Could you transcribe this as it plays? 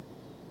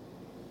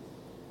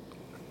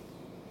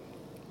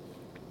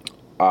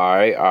All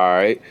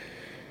right.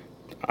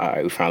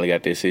 We finally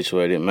got this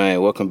situated. Man,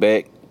 welcome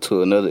back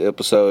to another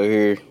episode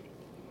here.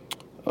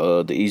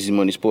 The Easy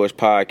Money Sports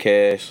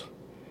Podcast.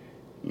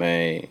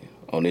 Man,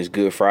 on this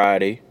Good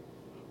Friday.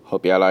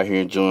 Hope y'all out here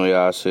enjoying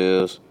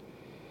yourselves.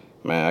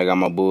 Man, I got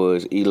my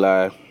boys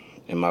Eli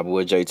and my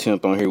boy J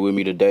Temp on here with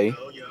me today.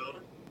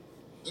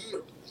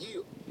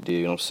 You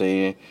dig what I'm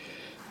saying?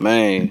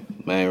 Man,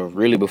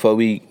 really before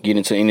we get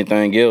into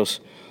anything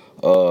else,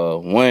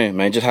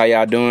 just how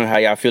y'all doing? How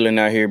y'all feeling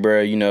out here,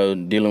 bro? You know,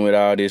 dealing with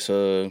all this,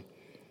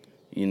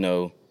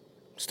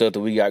 stuff that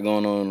we got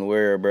going on in the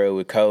world, bro,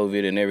 with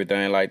COVID and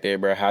everything like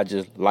that, bro. How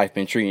just life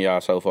been treating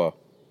y'all so far?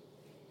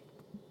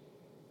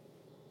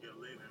 Good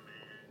living,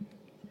 man.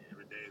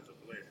 Every day is a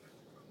blessing.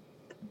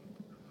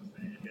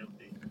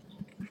 Healthy.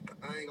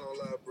 I ain't gonna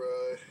lie, bro.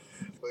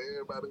 For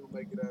everybody who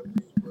make it out of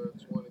this, bro,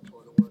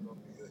 2021 gonna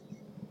be a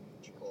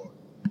huge part.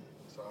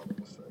 That's all I'm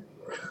gonna say,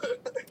 bro.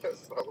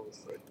 That's all I'm gonna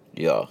say.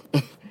 Yeah.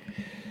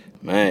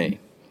 Man.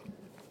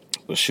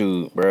 Well,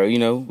 shoot, bro. You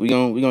know, we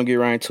gonna get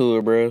right into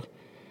it, bro.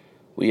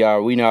 We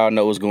all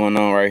know what's going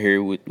on right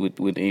here with the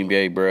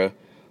NBA, bro.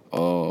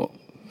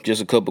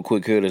 Just a couple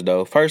quick hitters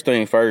though. First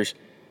thing first,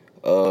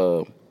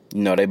 they've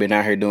been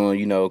out here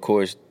doing, of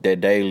course,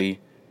 that daily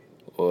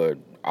or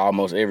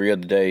almost every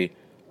other day,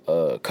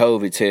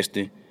 COVID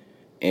testing,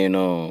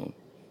 and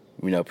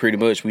pretty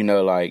much we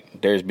know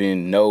like there's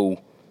been no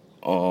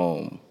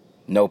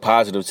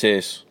positive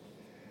tests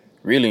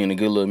really in a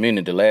good little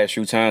minute. The last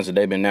few times that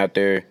they've been out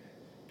there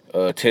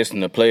testing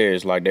the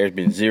players, like there's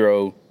been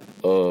zero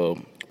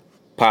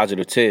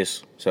positive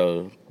tests.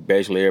 So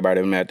basically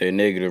everybody been out there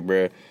negative,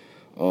 bro.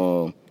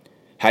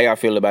 How y'all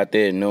feel about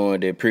that,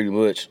 knowing that pretty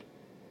much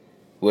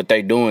what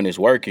they doing is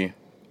working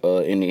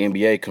in the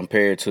NBA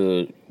compared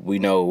to we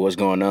know what's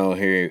going on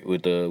here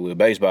with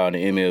baseball and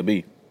the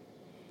MLB?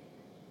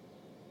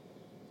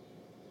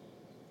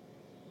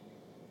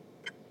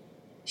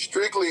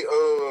 Strictly,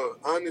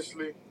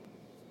 honestly,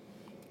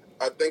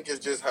 I think it's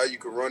just how you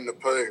can run the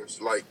players.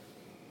 Like,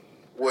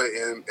 what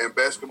in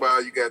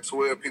basketball, you got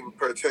 12 people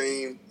per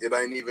team. It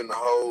ain't even the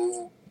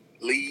whole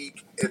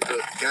league at the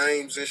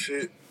games and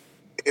shit.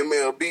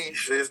 MLB,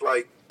 shit's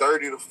like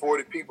 30 to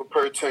 40 people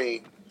per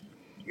team.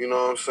 You know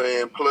what I'm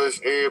saying? Plus,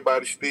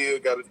 everybody still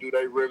got to do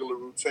their regular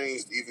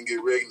routines to even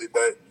get regular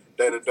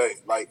day to day.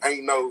 Like,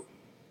 MLB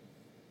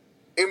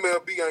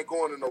ain't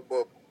going in no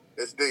bubble.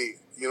 That's dead.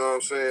 You know what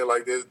I'm saying?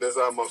 Like, that's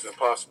almost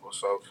impossible.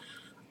 So,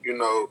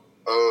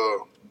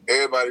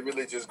 everybody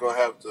really just gonna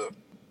have to.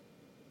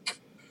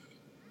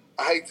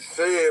 I hate to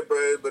say it,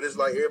 but it's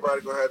like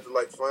everybody gonna have to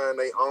like find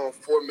their own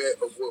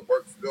format of what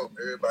works for them.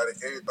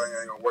 Everything ain't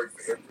gonna work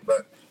for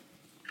everybody.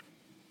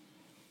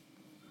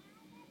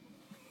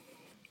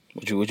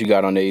 What you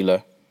got on there, Eli?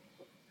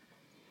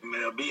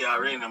 MLB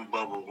already in them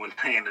bubble when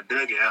they in the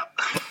dugout.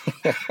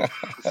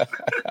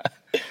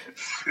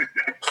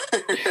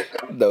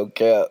 No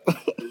cap.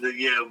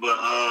 Yeah,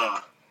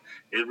 but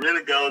it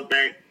really goes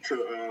back to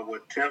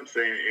what Tim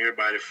saying.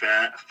 Everybody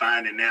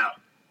finding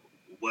out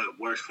what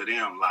works for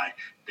them. Like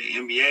the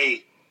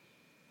NBA,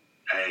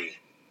 hey,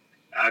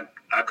 I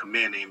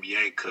commend the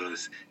NBA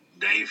because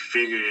they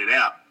figured it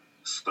out.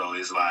 So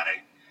it's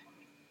like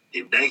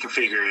if they can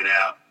figure it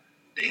out,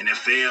 the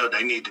NFL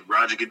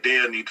Roger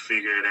Goodell need to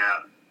figure it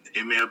out. The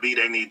MLB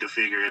they need to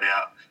figure it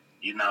out.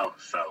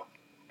 So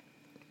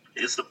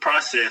it's a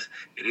process.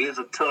 It is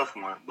a tough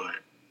one, but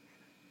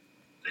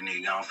they need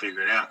to go and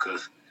figure it out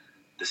because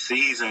the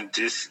season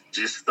just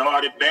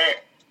started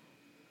back.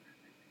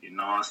 You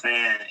know what I'm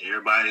saying?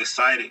 Everybody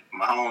excited.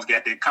 Mahomes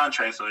got that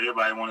contract, so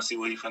everybody want to see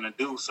what he's finna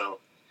do. So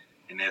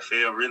the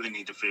NFL really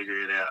need to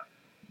figure it out.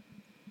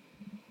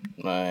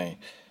 Man,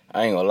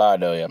 I ain't gonna lie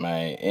though, yeah,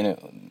 man.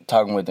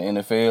 Talking with the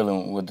NFL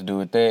and what to do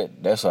with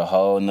that's a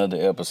whole nother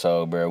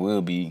episode, bro.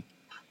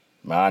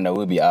 I know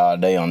we'll be all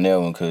day on that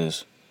one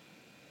because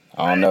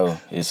I don't know.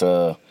 It's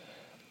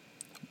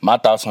my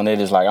thoughts on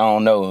it is like I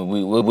don't know.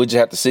 We just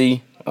have to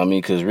see. I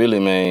mean, because really,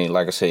 man,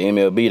 like I said,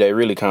 MLB they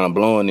really kind of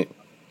blowing it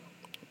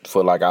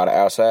for like all the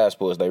outside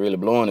sports. They really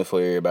blowing it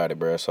for everybody,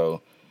 bro.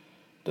 So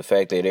the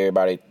fact that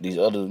everybody, these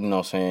other,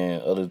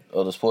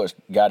 other sports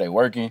got it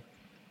working.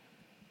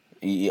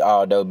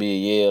 Although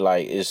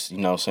like it's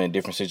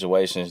different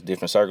situations,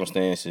 different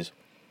circumstances,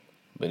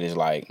 but it's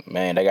like,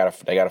 man, they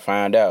gotta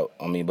find out.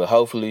 I mean, but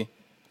hopefully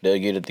they'll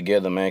get it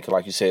together, man. Cause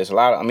like you said, it's a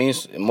lot.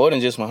 It's more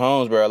than just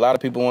Mahomes, bro. A lot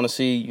of people want to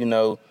see,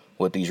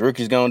 what these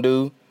rookies gonna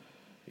do.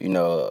 You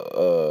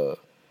know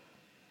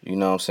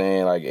what I'm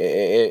saying? Like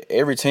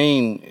every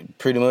team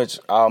pretty much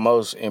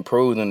almost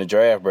improved in the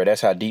draft, bro.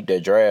 That's how deep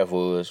that draft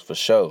was for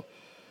sure.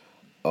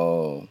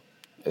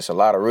 It's a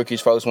lot of rookies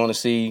folks want to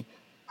see.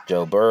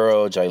 Joe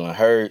Burrow, Jalen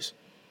Hurts,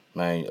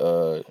 man,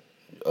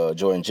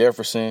 Jordan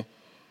Jefferson.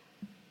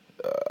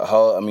 A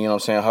whole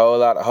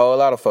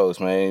lot of folks,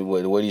 man.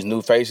 Where these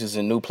new faces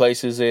and new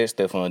places at,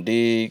 Stephon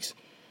Diggs,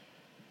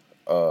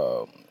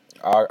 all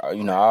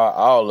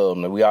of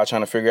them. We all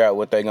trying to figure out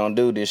what they gonna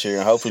do this year,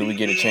 and hopefully we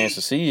get a chance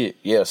to see it.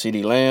 Yeah,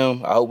 CeeDee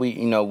Lamb. I hope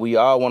we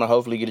all want to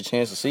hopefully get a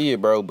chance to see it,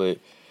 bro. But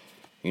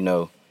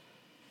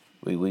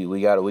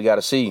we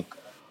gotta see.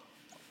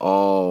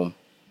 Um,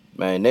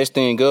 man, next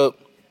thing up,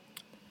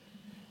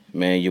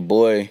 man, your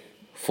boy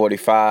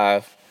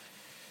 45.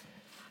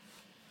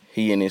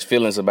 He in his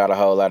feelings about a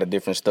whole lot of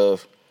different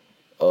stuff.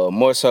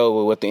 More so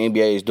with what the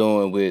NBA is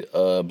doing with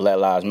Black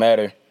Lives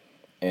Matter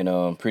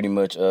and pretty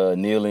much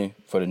kneeling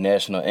for the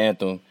national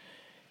anthem.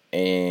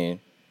 And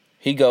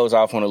he goes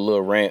off on a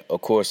little rant,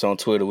 of course, on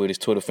Twitter with his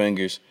Twitter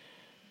fingers,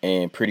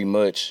 and pretty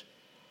much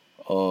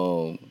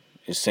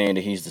is saying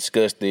that he's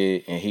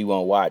disgusted and he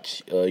won't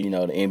watch, the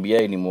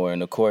NBA anymore.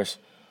 And of course,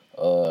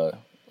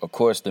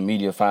 the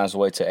media finds a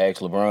way to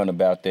ask LeBron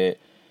about that,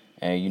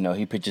 and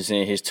he pitches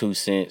in his 2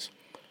 cents,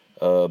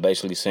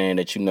 basically saying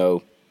that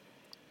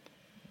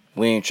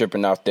we ain't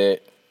tripping off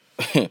that.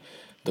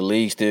 The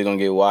league's still gonna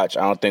get watched.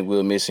 I don't think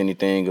we'll miss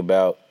anything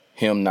about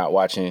him not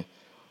watching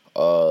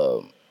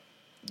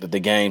the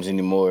games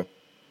anymore.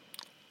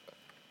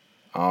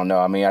 I don't know.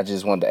 I mean, I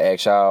just wanted to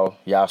ask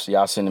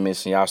y'all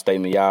sentiments and y'all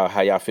statement,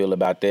 how y'all feel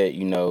about that.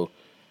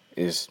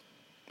 Is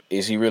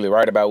he really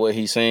right about what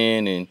he's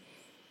saying, and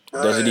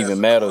does it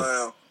even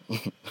matter?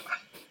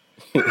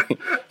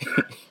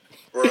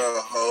 Bro,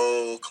 a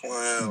whole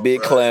clown.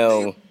 Big bro.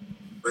 clown.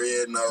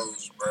 Red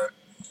nose, bro.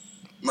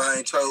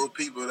 Mine told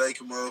people they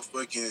can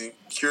motherfucking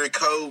cure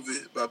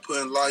COVID by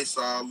putting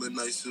Lysol in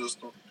their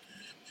system.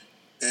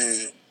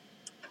 And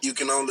you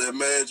can only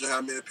imagine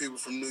how many people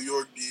from New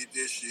York did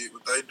this shit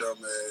with their dumb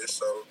ass.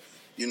 So,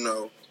 I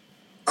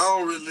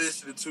don't really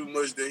listen to too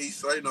much that he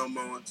say no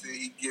more until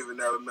he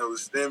giving out another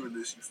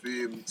stimulus, you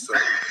feel me? So,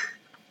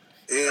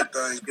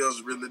 everything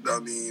else really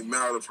don't even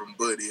matter from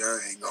Buddy, I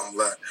ain't gonna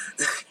lie.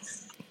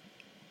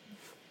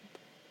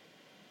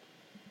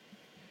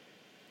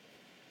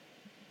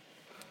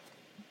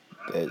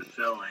 The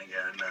show ain't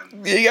got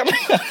nothing.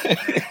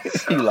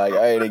 He like,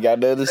 I ain't got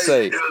nothing to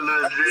say. It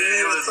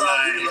was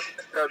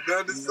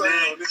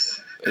like,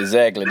 next.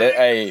 Exactly.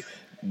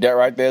 That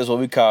right there is what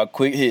we call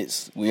quick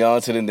hits. We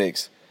on to the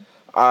next.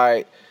 All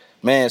right,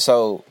 man.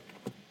 So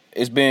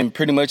it's been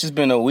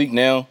a week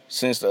now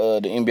since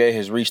the NBA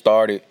has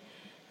restarted,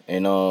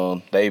 and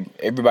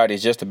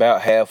everybody's just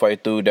about halfway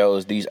through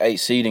these 8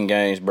 seeding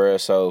games, bro.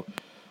 So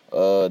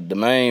the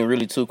main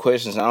really 2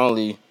 questions I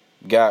only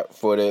got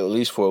for at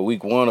least for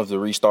week 1 of the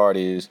restart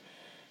is,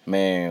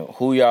 man,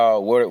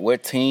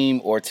 what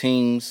team or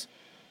teams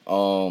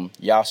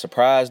y'all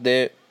surprised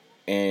at,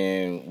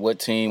 and what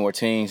team or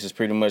teams has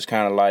pretty much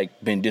kind of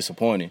like been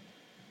disappointing?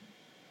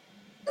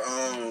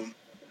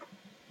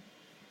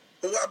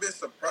 Who I've been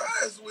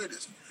surprised with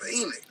is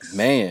Phoenix.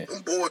 Man,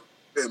 them boys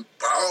been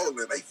balling.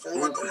 They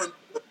 4-0.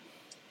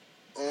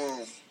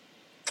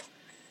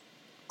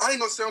 I ain't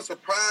gonna say I'm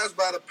surprised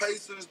by the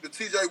Pacers, but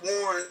T.J.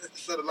 Warren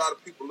shut a lot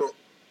of people up.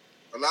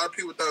 A lot of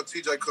people thought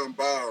T.J. couldn't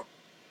ball,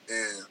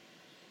 and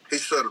he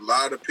shut a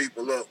lot of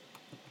people up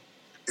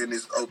in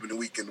this opening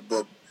week in the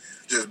bubble.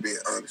 Just being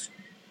honest.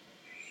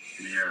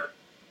 Yeah.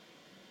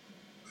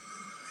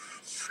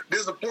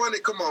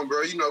 Disappointed? Come on,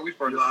 bro. We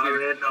from You the city.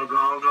 already know.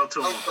 Go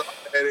to him.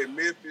 And in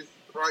Memphis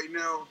right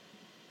now,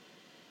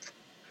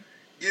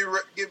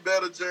 get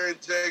better, Jaren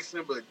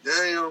Jackson, but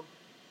damn,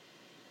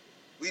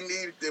 we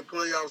needed that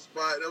playoff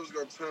spot. That was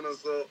going to turn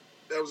us up.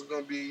 That was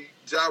going to be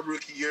Ja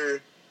rookie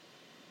year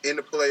in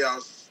the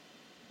playoffs.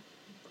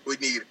 We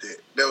needed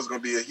that. That was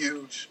going to be a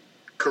huge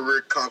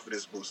career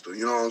confidence booster.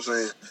 You know what I'm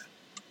saying?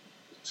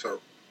 So.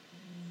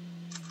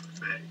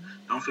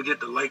 Don't forget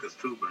the Lakers,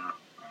 too, bro. I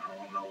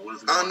don't know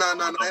what's No. going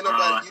on. Ain't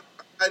nobody.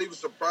 I'm not even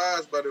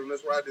surprised by them.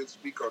 That's why I didn't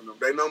speak on them.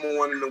 They number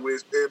 1 in the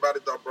West. Everybody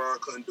thought Bron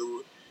couldn't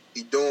do it.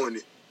 He doing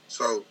it.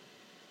 So,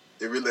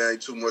 there really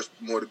ain't too much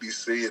more to be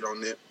said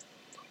on that.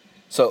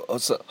 So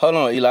hold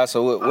on, Eli.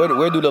 So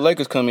where do the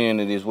Lakers come in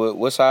this?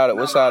 What side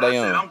they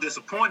on? I'm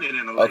disappointed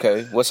in the Lakers.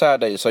 Okay, what side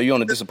they? So you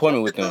on a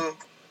disappointment with them?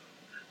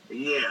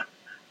 Yeah,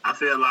 I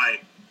feel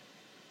like,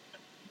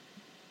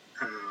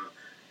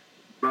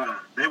 bro,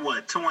 they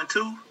what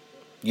 2-2?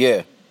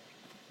 Yeah.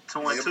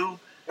 2-2.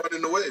 One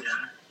in the West.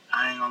 Yeah.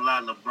 I ain't gonna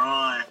lie,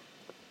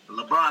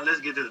 LeBron.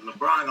 Let's get this.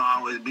 LeBron gonna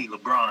always be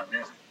LeBron.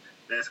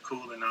 That's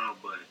cool and all,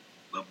 but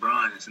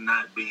LeBron is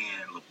not being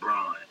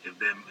LeBron.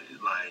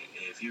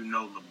 If you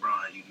know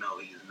LeBron, you know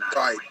he's not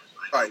right.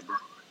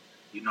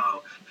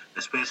 LeBron.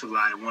 Especially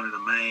like one of the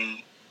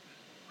main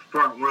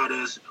front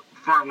runners,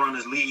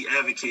 lead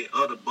advocate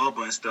of the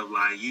bubble and stuff.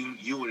 Like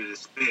you would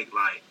expect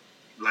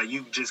like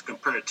you just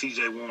compare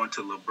T.J. Warren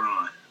to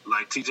LeBron.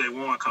 Like T.J.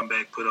 Warren come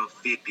back, put up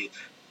 50.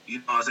 You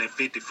know what I'm saying,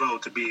 54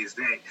 to be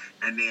exact.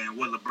 And then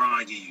what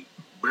LeBron give you?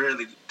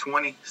 Barely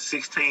 20,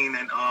 16,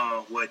 and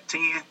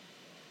 10?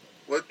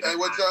 What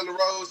John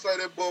LaRose say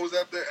that boy was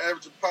out there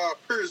averaging Paul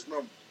Pierce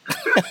number?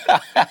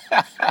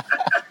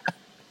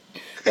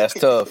 That's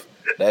tough.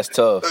 That's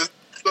tough. That's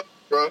tough,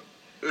 bro.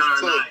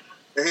 That's tough.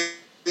 And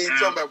he ain't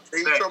talking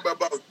about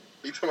both.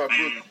 He talking about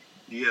Brooklyn.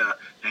 Yeah,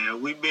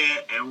 and we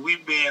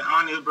been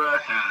honest, bro.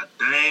 How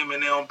Dame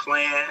and them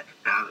playing,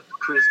 how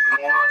Chris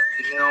Paul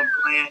and them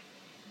playing.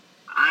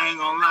 I ain't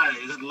gonna lie,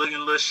 it's looking a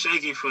little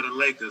shaky for the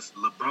Lakers.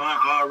 LeBron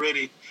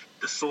already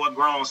the sore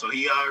grown, so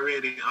he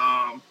already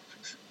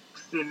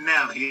sitting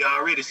out. He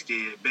already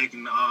scared back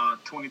in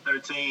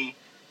 2013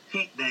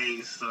 Heat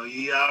days, so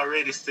he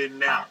already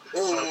sitting out.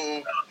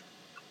 So,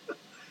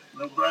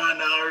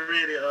 LeBron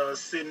already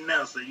sitting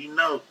out, so you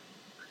know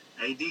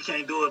AD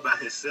can't do it by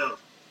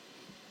himself.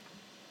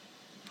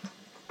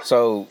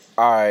 So,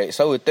 all right.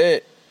 So with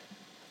that,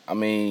 I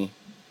mean,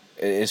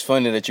 it's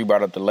funny that you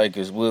brought up the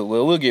Lakers.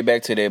 We'll get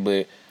back to that,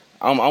 but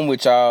I'm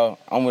with y'all.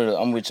 I'm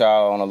with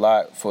y'all on a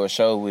lot for a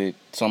show with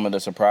some of the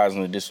surprises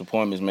and the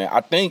disappointments, man.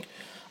 I think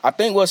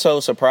what's so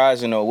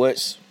surprising, or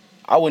what's,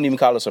 I wouldn't even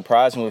call it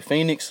surprising with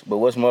Phoenix, but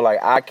what's more like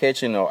eye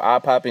catching or eye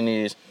popping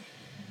is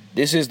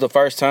this is the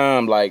first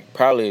time, like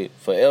probably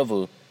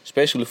forever,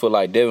 especially for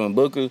like Devin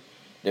Booker,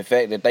 the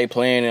fact that they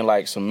playing in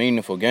like some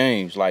meaningful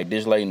games like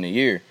this late in the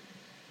year.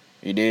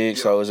 You dig?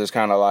 Yeah. So it's just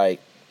kind of like,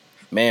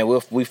 man,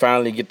 we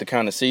finally get to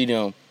kind of see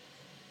them,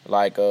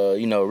 like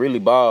really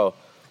ball.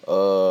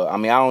 I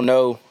mean, I don't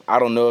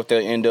know if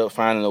they'll end up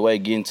finding a way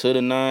getting to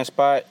the 9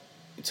 spot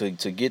to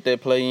get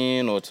that play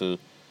in, or to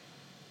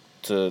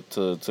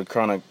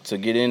kind of to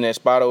get in that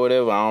spot or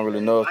whatever. I don't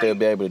really know if they'll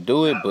be able to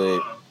do it, but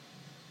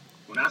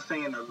when I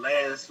say in the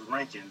last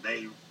ranking,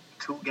 they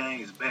 2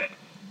 games back.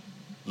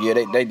 Yeah,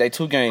 they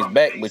 2 games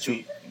back, but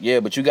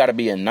you got to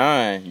be a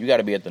 9. You got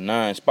to be at the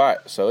 9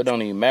 spot. So it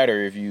don't even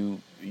matter if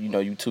you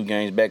 2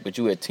 games back, but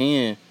you at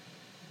 10.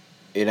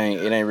 It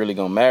ain't really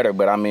gonna matter.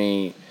 But I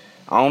mean,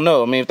 I don't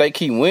know. I mean, if they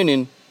keep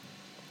winning,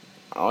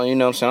 I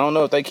don't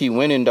know if they keep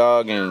winning,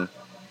 dog, and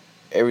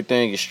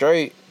everything is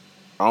straight.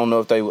 I don't know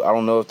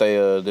if they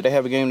did they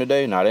have a game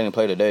today? No, they didn't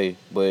play today.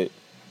 But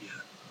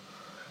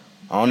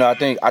I don't know. I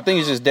think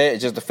it's just that.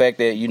 It's just the fact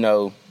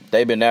that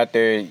they've been out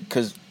there,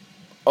 because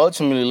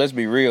ultimately, let's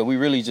be real. We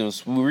really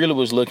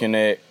was looking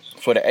at,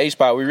 for the 8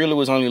 spot, we really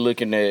was only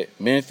looking at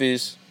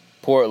Memphis,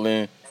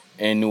 Portland,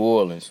 and New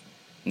Orleans.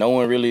 No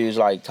one really is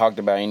like talked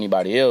about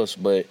anybody else,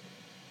 but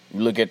you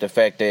look at the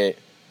fact that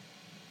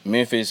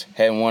Memphis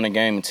hadn't won a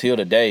game until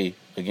today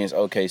against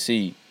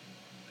OKC,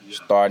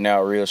 starting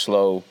out real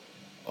slow.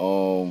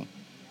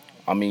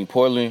 I mean,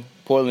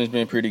 Portland's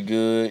been pretty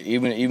good.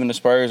 Even the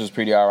Spurs was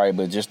pretty all right,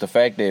 but just the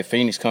fact that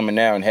Phoenix coming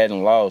out and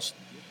hadn't lost,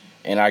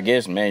 and I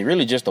guess, man,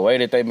 really just the way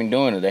that they've been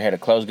doing it. They had a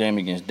close game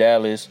against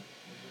Dallas.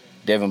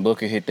 Devin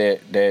Booker hit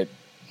that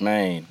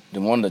man,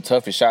 one of the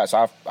toughest shots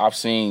I've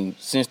seen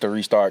since the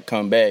restart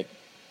come back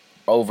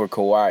over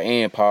Kawhi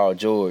and Paul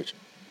George.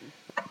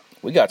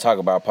 We got to talk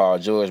about Paul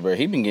George, bro.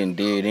 He been getting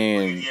dead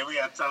in. Yeah, we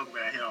got to talk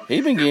about him.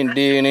 He been getting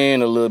dead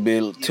in a little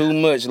bit too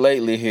much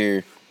lately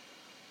here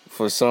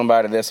for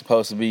somebody that's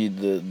supposed to be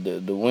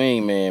the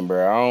wingman,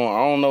 bro.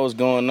 I don't know what's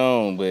going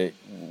on, but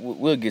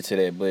we'll get to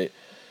that. But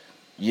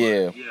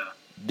yeah,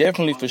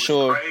 definitely for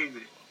sure. Crazy.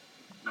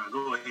 No,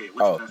 go ahead.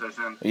 What you gonna say,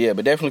 Sam? Yeah,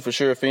 but definitely for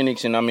sure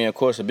Phoenix, and I mean, of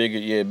course, a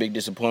big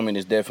disappointment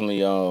is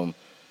definitely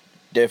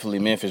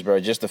Memphis, bro.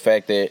 Just the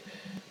fact that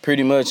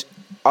pretty much,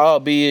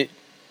 albeit,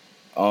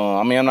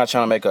 I mean, I'm not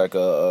trying to make like I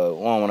don't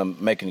want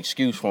to make an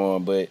excuse for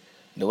them, but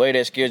the way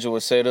that schedule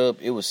was set up,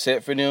 it was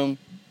set for them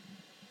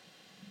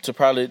to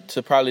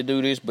probably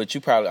do this. But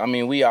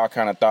we all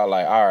kind of thought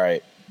like, all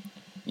right,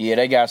 yeah,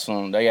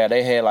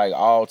 they had like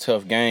all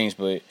tough games,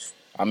 but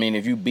I mean,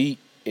 if you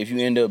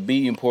end up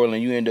beating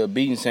Portland, you end up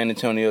beating San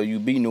Antonio, you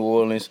beat New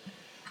Orleans,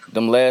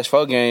 them last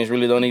 4 games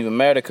really don't even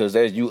matter, because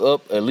you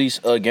up at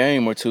least a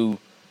game or 2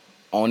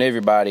 on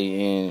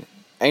everybody, and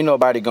ain't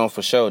nobody going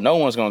for sure. No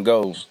one's going to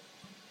go.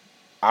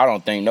 I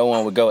don't think no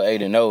one would go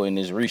 8-0 in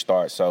this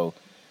restart, so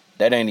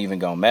that ain't even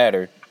going to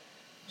matter.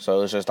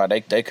 So it's just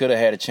like they could have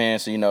had a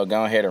chance to,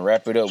 go ahead and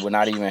wrap it up with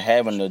not even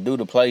having to do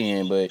the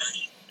play-in. But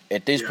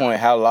at this point,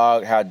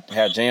 how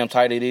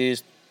jam-tight it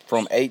is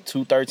from 8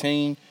 to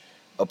 13,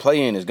 a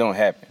play-in is going to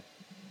happen.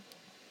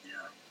 Yeah.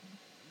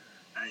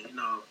 And,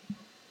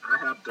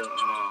 I have to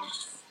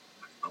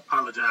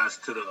apologize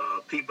to the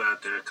people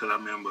out there, because I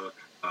remember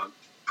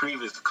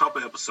previous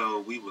couple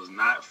episodes, we was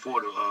not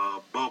for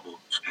the bubble.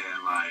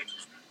 And, like,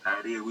 how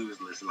it is, we was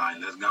like,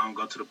 let's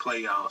go to the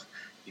playoffs.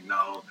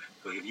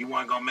 But if you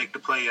weren't going to make the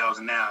playoffs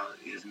now,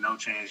 there's no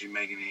chance you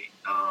making it.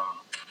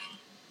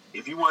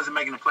 If you wasn't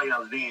making the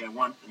playoffs then,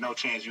 no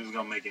chance you was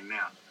going to make it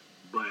now.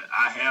 But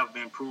I have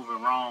been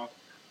proven wrong.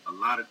 A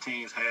lot of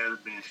teams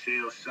have been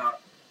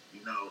shell-shocked.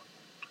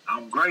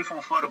 I'm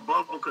grateful for the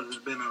bubble, because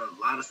there's been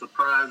a lot of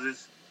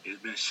surprises.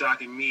 It's been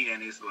shocking me,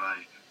 and it's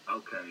like,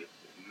 okay,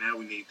 now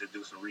we need to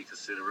do some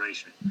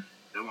reconsideration.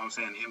 That's what I'm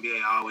saying. The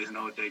NBA always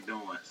know what they're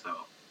doing. So,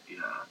 yeah.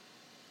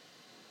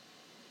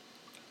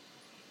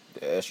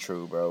 That's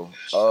true, bro.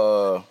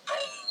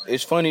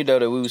 It's funny, though,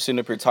 that we were sitting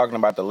up here talking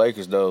about the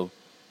Lakers, though,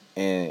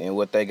 and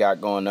what they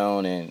got going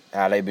on, and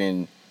how they've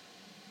been,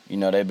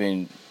 they've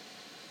been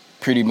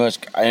pretty much,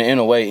 in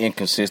a way,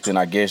 inconsistent,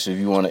 I guess, if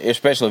you want to,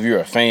 especially if you're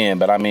a fan.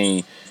 But, I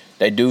mean,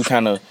 they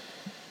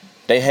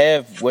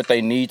have what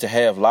they need to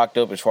have locked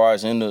up as far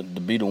as to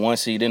be the 1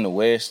 seed in the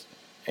West.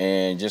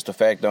 And just the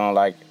fact on,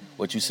 like,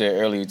 what you said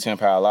earlier, Tim,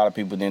 how a lot of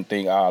people didn't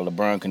think,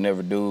 LeBron could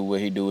never do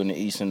what he do in the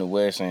East and the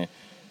West, and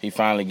he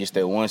finally gets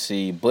that 1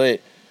 seed.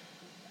 But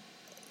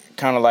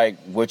kind of like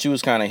what you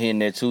was kind of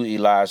hitting at too,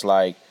 Eli, is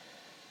like,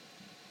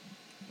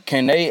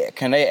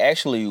 can they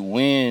actually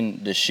win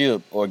the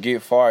ship or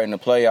get far in the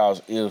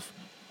playoffs if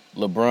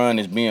LeBron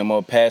is being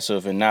more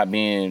passive and not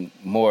being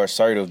more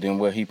assertive than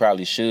what he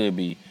probably should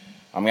be?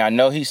 I mean, I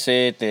know he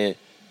said that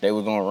they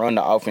were going to run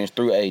the offense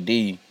through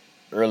AD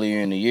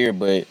earlier in the year,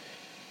 but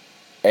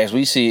as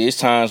we see, it's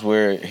times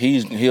where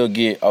he'll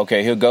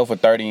go for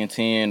 30 and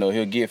 10 or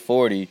he'll get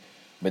 40,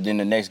 but then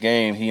the next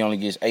game he only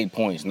gets 8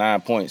 points,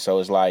 9 points. So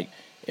it's like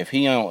if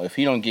he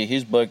don't get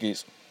his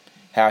buckets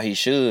how he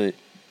should,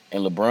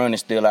 and LeBron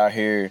is still out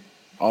here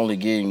only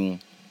getting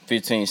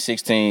 15,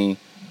 16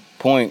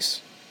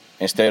 points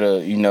instead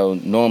of,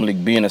 normally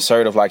being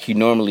assertive like he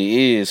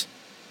normally is,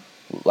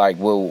 like,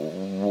 well,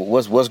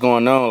 what's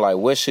going on? Like,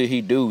 what should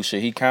he do?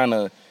 Should he kind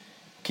of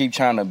keep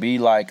trying to be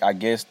like, I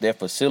guess, that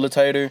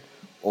facilitator,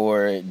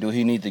 or do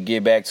he need to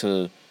get back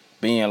to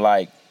being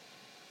like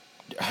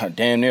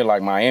damn near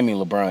like Miami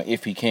LeBron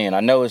if he can? I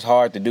know it's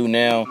hard to do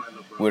now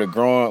with a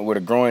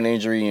growing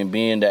injury and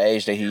being the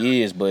age that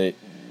he is, but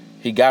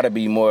he got to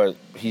be more.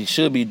 He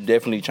should be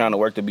definitely trying to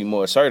work to be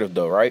more assertive,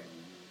 though, right?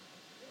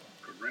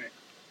 Correct.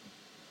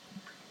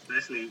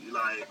 Especially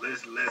like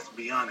let's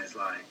be honest,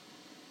 like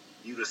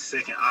you the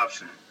second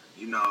option.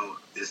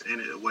 It's in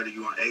it. Whether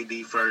you want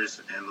AD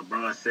first and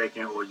LeBron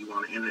second, or you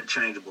want an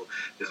interchangeable,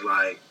 it's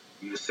like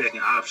you the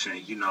second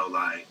option.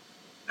 Like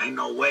ain't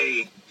no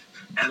way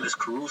Alex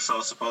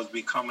Caruso's supposed to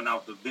be coming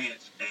off the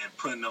bench and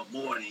putting up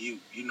more than you.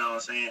 You know what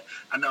I'm saying?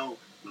 I know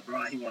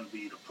LeBron, he want to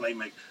be the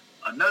playmaker.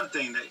 Another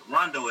thing, that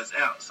Rondo is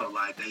out, so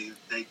like they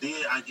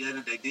did, I get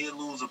it, they did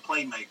lose a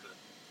playmaker,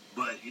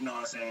 but you know what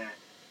I'm saying,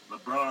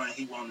 LeBron,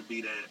 he want to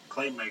be that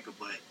playmaker,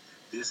 but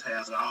this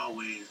has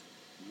always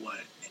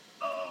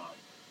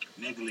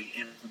negatively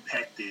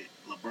impacted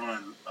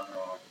LeBron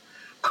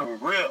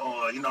career,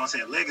 or you know what I'm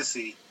saying,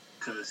 legacy,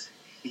 because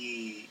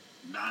he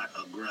not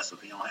aggressive,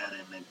 he don't have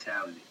that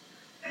mentality,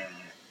 and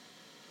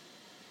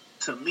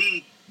to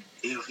me,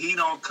 if he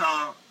don't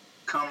come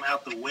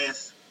out the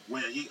West.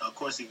 Well, of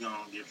course he's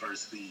gonna get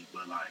first seed,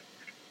 but like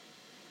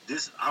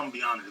this, I'm gonna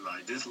be honest,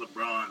 like this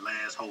LeBron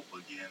last hope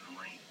of getting the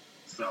ring.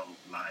 So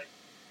like,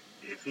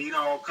 if he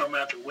don't come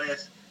out the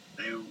West,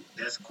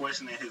 that's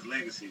questioning his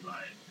legacy.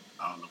 Like,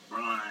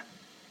 LeBron,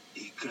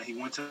 he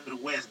went to the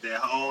West. That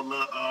whole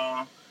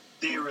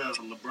theory of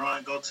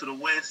LeBron go to the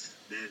West,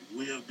 that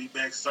will be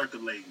back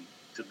circulating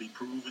to be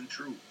proven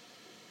true.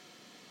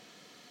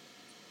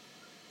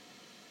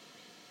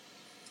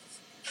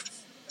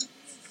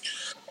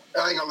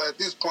 I ain't gonna let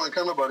this point,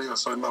 can't nobody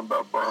else say nothing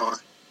about Bron.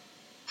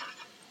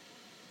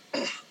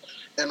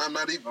 And I'm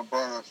not even a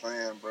Bron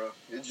fan, bro.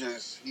 He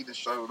just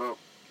showed up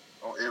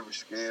on every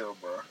scale,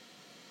 bro.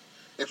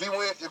 If he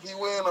win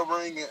a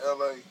ring in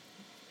LA,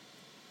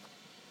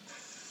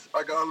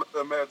 I gotta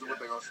imagine what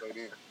they gonna say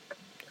then.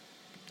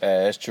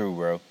 Yeah, that's true,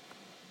 bro.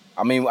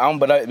 I mean,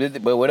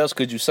 but what else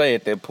could you say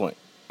at that point?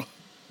 I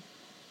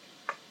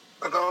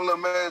gotta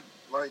imagine,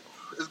 like,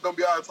 it's gonna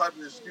be all type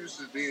of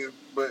excuses then,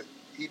 but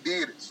he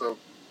did it, so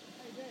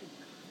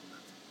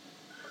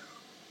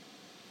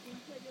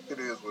it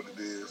is what it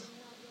is.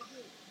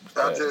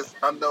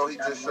 I know he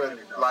just shut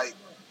like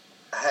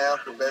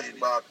half the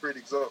basketball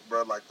critics up,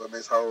 bro, like from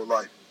his whole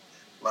life.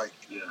 Like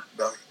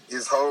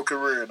his whole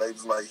career, they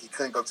was like he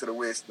couldn't go to the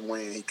West and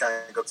win. He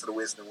can't go to the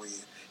West and win.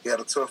 He had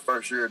a tough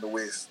first year in the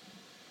West.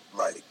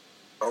 Like,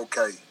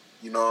 okay,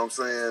 you know what I'm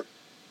saying?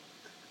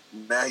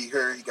 Now he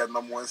heard he got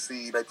number 1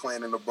 seed. They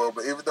playing in the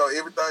bubble. Even though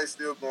everything's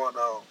still going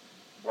on,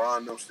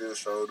 Bron them still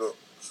showed up.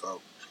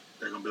 So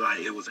they're gonna be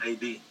like, it was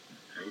AD.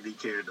 AD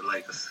carried the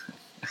Lakers.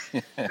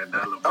 I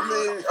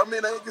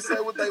mean, they can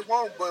say what they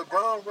want, but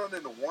Bron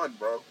running the 1,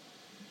 bro.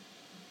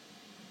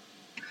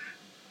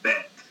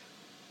 Back.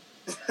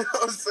 You know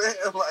what I'm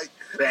saying? Like,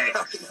 back.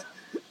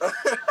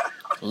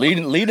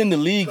 leading the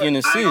league in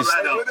assists. I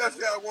ain't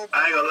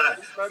gonna lie.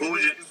 Who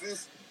would you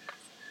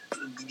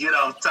get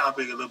off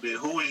topic a little bit?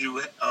 Who would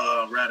you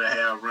rather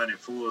have running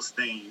full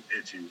steam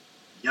at you,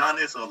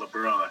 Giannis or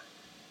LeBron?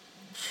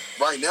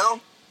 Right now?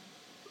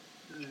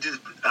 You know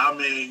what I'm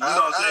saying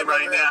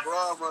right now?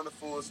 LeBron running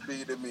full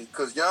speed at me,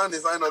 because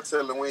Giannis ain't no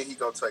telling when he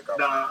gonna take off.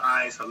 No, all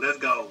right, so let's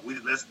go.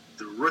 Let's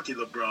the rookie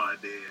LeBron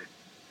there.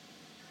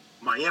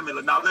 Miami.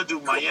 Now let's do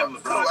Miami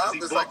LeBron. He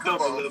bumped up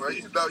a little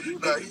bit.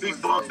 He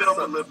bumped up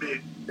a little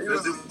bit.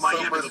 Let's do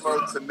Miami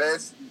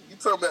LeBron. You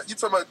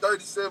talking about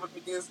 37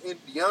 against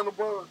Indiana,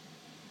 bro?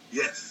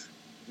 Yes.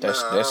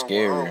 That's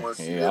scary. I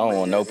don't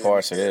want no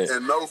parts of that.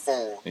 In no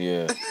form.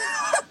 Yeah.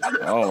 I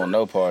don't want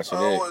no parts of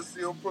that. I don't want to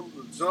see him put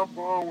a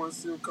jumper. I don't want to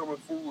see him coming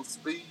full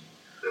speed.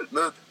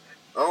 Nothing.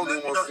 I don't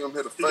even want to see him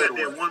hit a fadeaway. He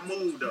got that one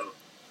move though.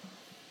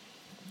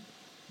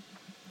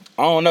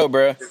 I don't know,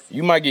 bro.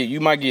 You might get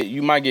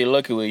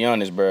lucky with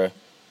Giannis, bro.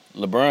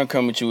 LeBron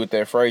coming at you with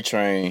that freight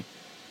train,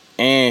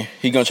 and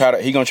he gonna try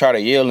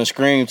to yell and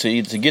scream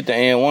to get the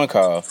and one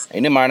call,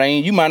 and you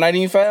might not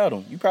even foul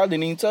him. You probably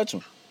didn't even touch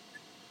him.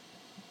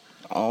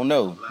 I don't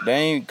know. They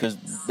ain't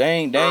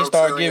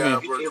start giving.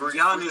 If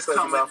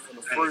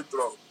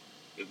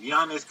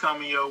Giannis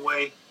coming your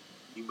way,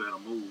 you better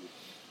move.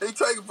 He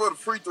taking for the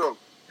free throw.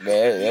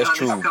 That's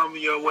true. Giannis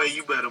coming your way,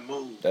 you better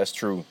move. That's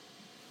true.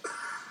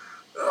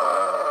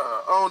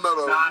 don't know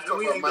though. Nah, You talking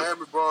we about ain't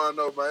Miami Brown?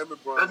 No, Miami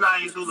Brown. Let's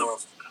not even do the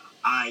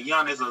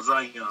Giannis or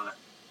Zion.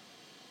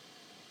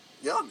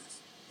 Giannis.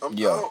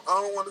 Yeah. I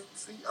don't want to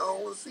see. I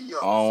don't want to see Giannis.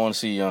 I don't want to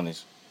see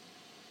Giannis.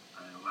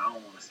 I don't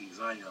want to see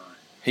Zion.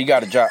 He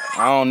got to drop.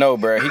 I don't know,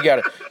 bro. He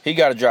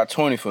got to drop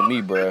 20 for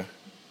me, bro.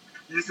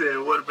 You said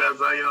what about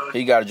Zion?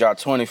 He got to drop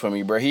 20 for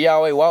me, bro. He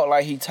always walk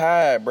like he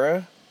tired,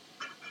 bro.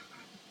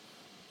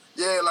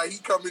 Yeah, like he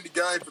come in the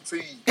game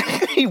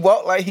fatigued. He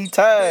walk like he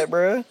tired,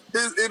 bro.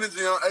 His energy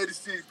on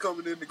 86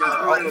 coming in the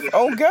game.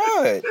 Oh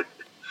God.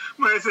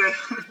 Man said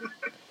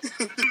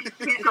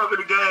he come to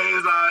the game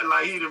is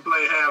like he didn't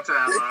play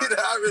halftime. He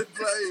already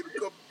played a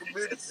couple of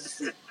minutes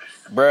and shit.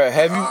 Bruh,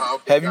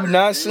 have you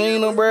not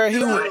seen him, bruh? He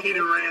done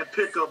ran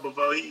pickup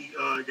before he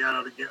got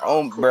out of the game.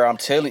 Oh, bruh, I'm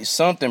telling you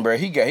something, bruh.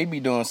 He be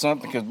doing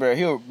something because,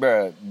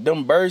 bruh,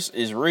 them bursts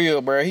is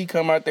real, bruh. He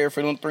come out there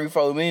for them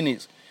 3-4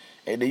 minutes,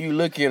 and then you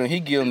look at him,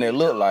 he give him that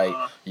look like,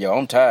 yo,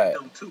 I'm tired.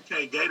 Them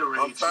 2K Gatorade.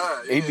 I'm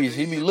tired.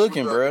 He be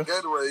looking, bruh.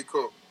 Gatorade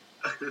cup.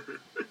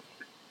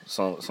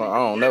 So I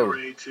don't know.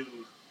 Gatorade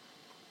too.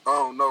 I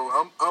don't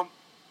know.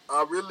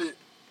 I really,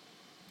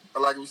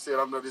 like we said,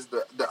 I know this is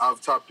the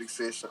off-topic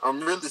session. I'm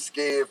really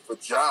scared for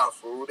Ja,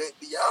 fool. Do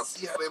y'all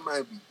see how they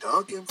might be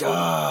dunking, fool?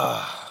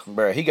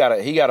 Bruh, he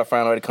gotta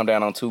find a way to come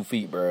down on 2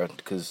 feet, bruh.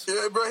 Cause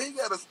yeah, bro, he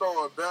gotta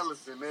start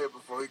balancing there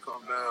before he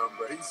come down,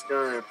 bro. He's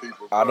scaring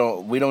people.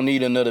 Bro. we don't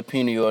need another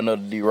Penny or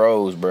another D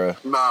Rose, bruh.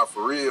 Nah,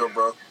 for real,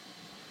 bro.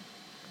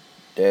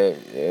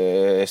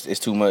 It's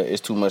too much.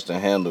 It's too much to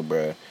handle,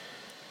 bruh.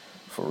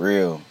 For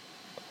real.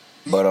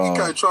 But he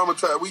kind of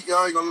traumatized.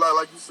 I ain't gonna lie,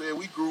 like you said,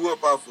 we grew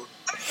up off of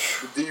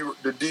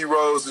the D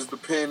Roses, the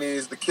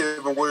Pennies, the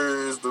Kevin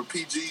Wares, the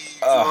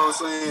PGs. You know what I'm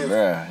saying?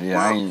 Yeah.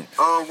 I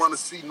don't want to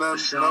see none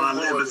Sean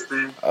more.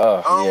 Livingston.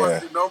 I don't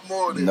want to see no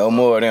more of this. No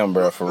more of them,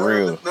 bro. For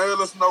real.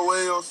 Nerlens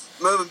Noels,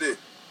 none of that.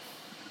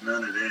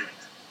 None of that.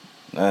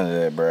 None of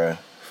that, bro.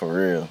 For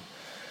real.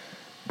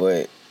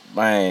 But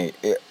man,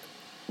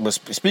 but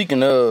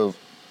speaking of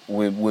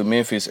with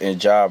Memphis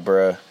and Ja,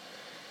 bro,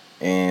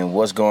 and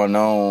what's going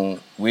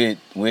on with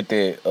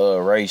that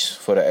race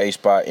for the A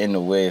spot in the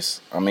West.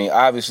 I mean,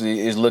 obviously,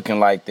 it's looking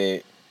like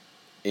that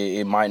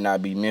it might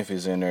not be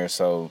Memphis in there.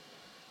 So,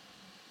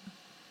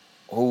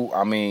 who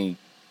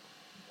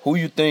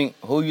you think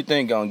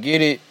gonna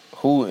get it?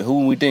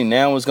 Who we think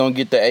now is gonna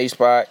get the A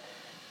spot,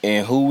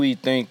 and who we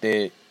think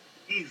that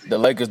Easy. the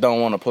Lakers don't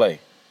want to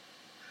play?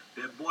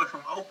 That boy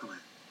from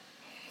Oakland.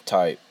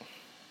 Type.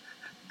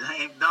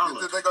 Dame You Dollar.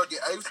 think they gonna get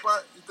A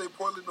spot? You think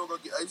Portland don't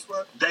gonna get A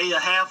spot? They a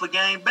half a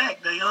game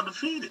back. They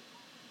undefeated.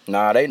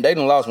 Nah, they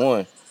done lost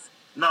one.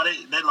 No,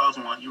 they lost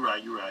one. You're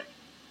right.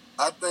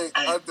 I think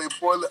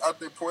Portland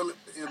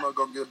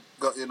gonna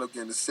end up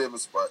getting the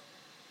 7th spot.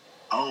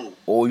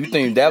 Oh, You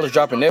think Dallas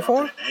dropping that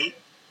far? 8?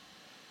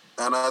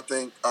 And I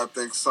think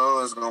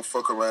Suns gonna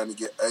fuck around and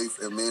get 8th,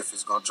 and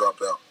Memphis gonna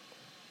drop out.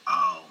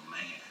 Oh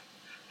man.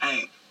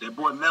 Hey, that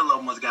boy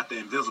Melo must got the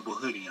invisible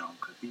hoodie on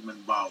because he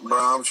been balling. Bro,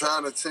 I'm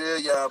trying to tell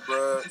y'all,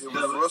 bro. It was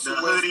Russell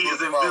the hoodie is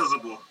Westbrook fault.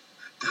 invisible.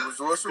 It was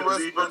Russell 'Cause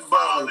he Westbrook been fault. They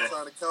balling. were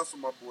trying to cancel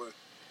my boy.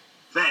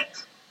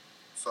 Facts.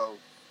 So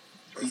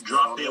He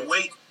dropped that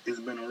weight. It's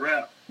been a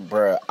wrap.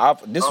 Bruh,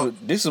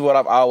 this is what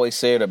I've always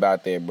said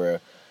about that, bruh.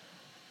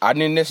 I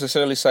didn't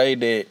necessarily say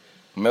that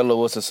Melo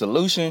was a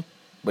solution,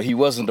 but he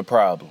wasn't the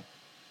problem.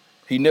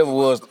 He never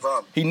was the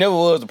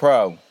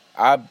problem.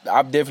 I've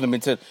definitely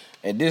been telling,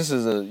 and this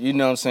is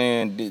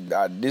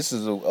this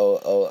is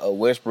a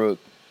Westbrook,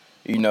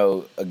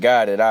 a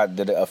guy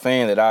a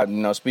fan that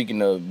I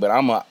speaking of. But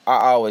I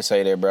always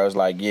say that, bro. I was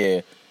like,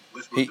 yeah,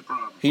 Westbrook's the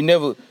problem. he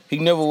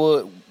never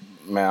would,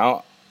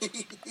 man.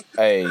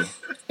 Hey,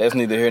 that's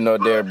neither here nor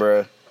there,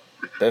 bro.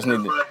 That's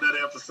neither. That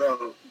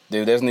episode.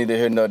 Dude, that's neither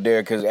here nor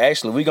there. Cause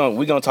actually, we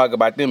gonna talk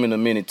about them in a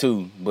minute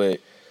too. But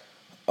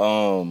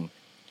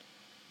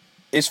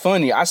it's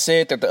funny. I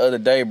said that the other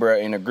day, bro,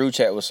 in a group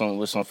chat with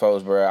some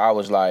folks, bro. I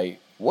was like,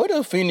 "What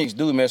if Phoenix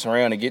do mess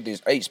around and get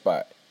this 8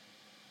 spot?"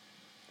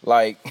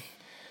 Like,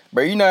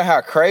 bro, you know how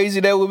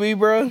crazy that would be,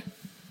 bro.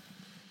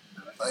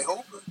 They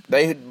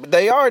hoping.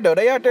 They are though.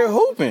 They out there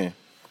hooping.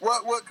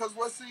 What? Cause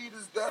what seed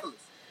is Dallas?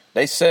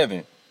 They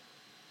 7.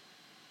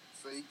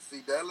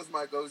 See, Dallas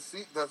might go to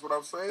 6. That's what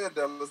I'm saying.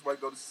 Dallas might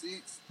go to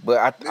 6. But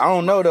I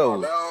don't know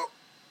though.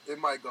 It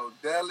might go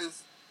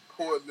Dallas,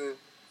 Portland,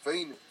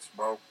 Phoenix,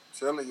 bro. I'm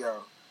telling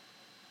y'all.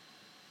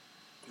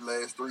 The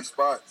last 3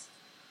 spots.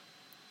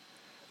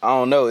 I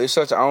don't know. It's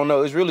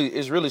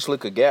really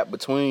slick a gap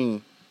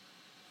between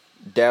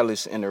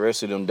Dallas and the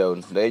rest of them though.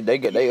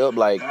 They up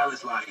like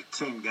Dallas like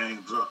 10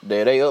 games up.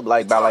 They up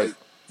like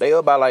they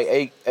up by like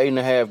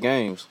 8.5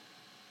 games.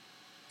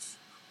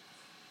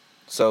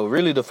 So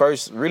really the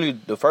first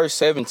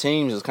 7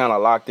 teams is kind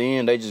of locked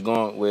in. They just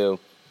got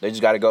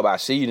to go by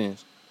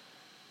seedings.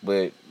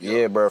 But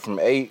yeah, bro, from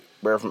 8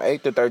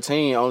 to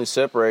 13 only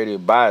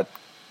separated by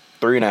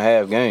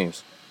 3.5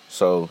 games.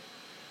 So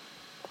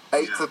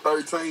 8 to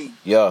 13.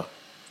 Yeah.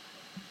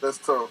 That's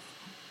tough.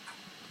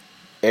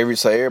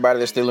 Everybody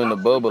that's still in the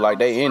bubble, like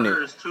they in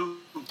it.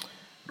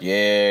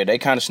 Yeah, they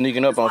kind of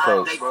sneaking up on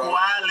folks. They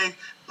quietly,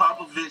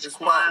 Popovich Popovich It's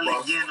quietly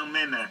smart, bro. getting them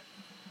in there.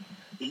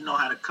 He know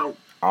how to coach.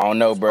 I don't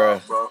know,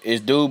 bruh. Bro.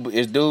 It's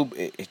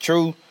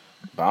true,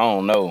 but I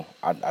don't know.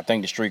 I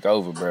think the streak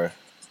over, bruh.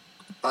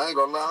 I ain't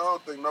gonna lie. I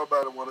don't think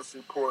nobody want to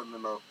see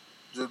Portland though.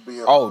 Just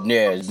being Oh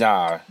yeah,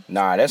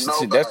 nah. That's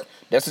nobody.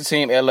 that's the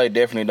team LA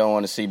definitely don't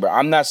want to see, bro.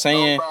 I'm not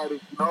saying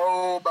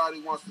Nobody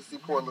wants to see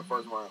Portland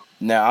first round.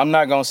 now. I'm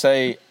not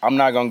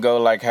gonna go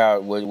like how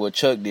what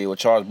Chuck did, what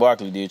Charles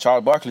Barkley did.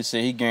 Charles Barkley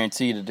said he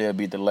guaranteed that they'll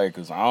beat the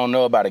Lakers. I don't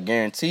know about a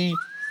guarantee.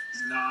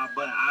 Nah,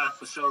 but I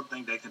for sure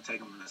think they can take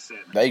them in the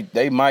 7.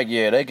 They might,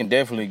 yeah, they can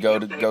definitely go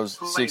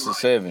 6 or right.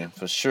 7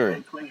 for sure.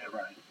 They play it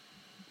right.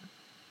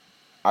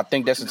 I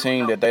think that's a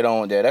team that they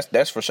don't.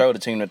 That's for sure the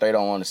team that they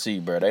don't want to see,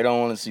 bro. They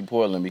don't want to see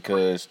Portland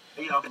because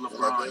Playoff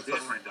LeBron is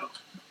different though.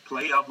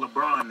 Playoff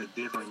LeBron is a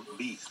different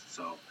beast,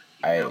 so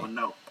you never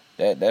know.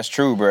 That's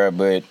true, bro.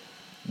 But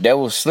that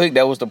was slick.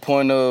 That was the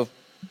point of.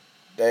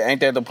 Ain't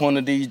that the point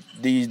of these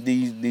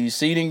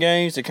seeding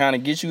games to kind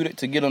of get you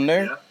to get them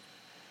there? Yeah.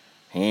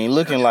 He ain't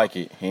looking like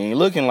it. He ain't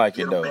looking like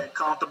it though. Get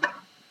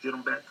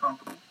them back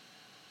comfortable.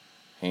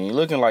 He ain't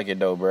looking like it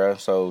though, bro.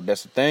 So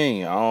that's the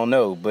thing. I don't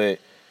know, but.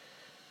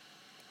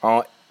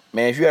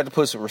 Man, if you had to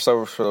put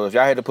so if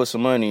y'all had to put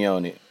some money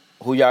on it,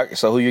 who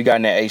you got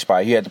in that A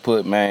spot? You had to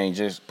put, man,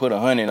 just put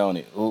 100 on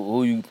it.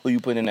 Who you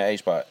put in the A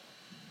spot?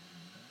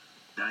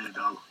 Dame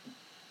Dollar.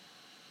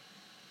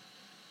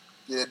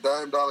 Yeah,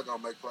 Dame Dollar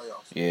gonna make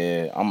playoffs.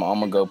 Yeah, I'm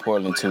gonna go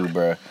Portland too,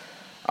 bro.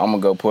 I'm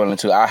gonna go Portland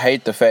too. I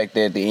hate the fact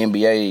that the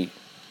NBA,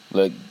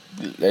 look,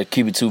 they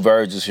keep it 2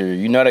 virgins here.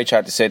 You know they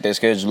tried to set their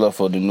schedule up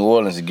for the New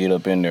Orleans to get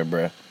up in there,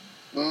 bro.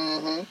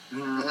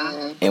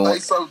 And they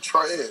so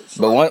trash.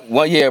 But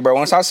bro.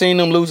 Once I seen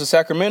them lose to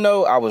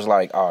Sacramento, I was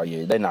like, oh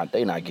yeah, they not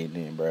getting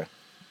in, bro.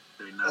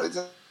 They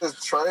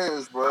just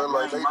trash, bro.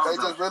 Like they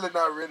just really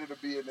not ready to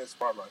be in that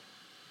spotlight.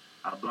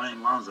 I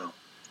blame Lonzo.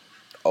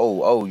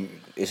 Oh,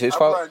 it's his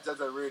fault. I blame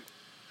JJ Redick.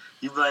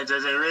 You blame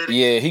JJ Redick?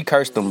 Yeah, he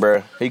cursed them,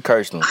 bro. He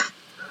cursed them.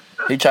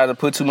 He tried to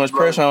put too much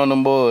pressure on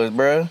them boys,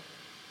 bro.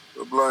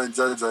 I blame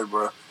JJ,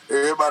 bro.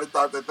 Everybody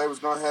thought that they was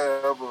gonna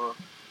have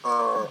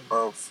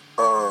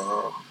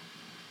a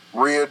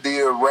real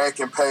deal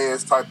rack and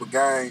pass type of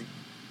game,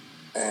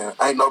 and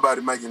ain't nobody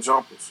making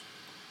jumpers.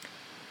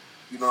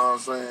 You know what I'm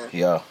saying?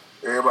 Yeah.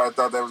 Everybody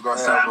thought they was gonna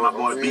have my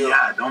boy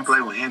B.I. Don't play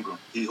with Ingram.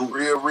 He hoop.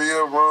 Real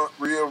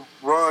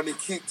run and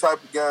kick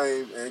type of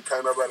game, and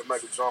can't nobody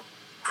make a jumper.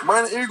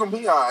 Man, Ingram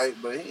he alright,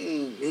 but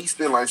he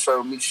still ain't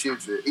showing me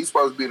shit yet. He's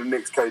supposed to be the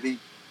next KD,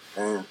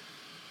 and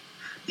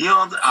you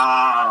don't.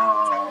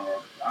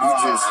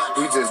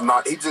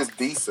 He just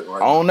decent right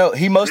now. I don't know.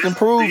 He most Just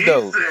improved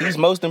decent. though. He's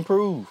most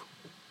improved.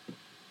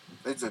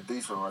 They just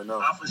decent right now.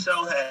 I for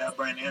sure have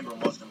Brandon Ingram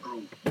most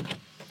improved.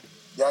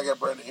 Y'all got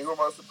Brandon Ingram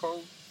most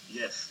improved?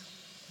 Yes.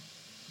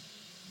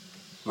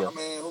 Yeah. I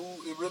mean,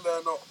 it really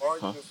ain't no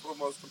argument for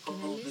most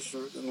improved this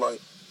year. And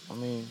like, I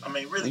mean,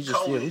 really, we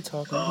talking.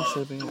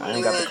 I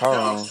ain't got the car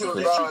on. So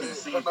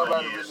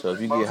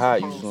if you get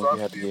hot, you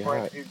have to get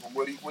hot.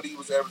 What he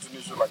was averaging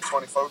this year, like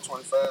 24,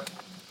 25?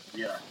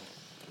 Yeah.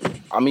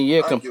 I mean,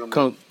 yeah,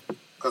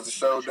 because the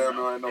show down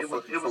there ain't no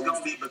fucking. It was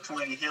gonna be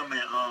between him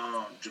and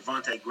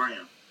Javonte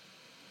Graham.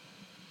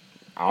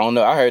 I don't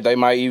know. I heard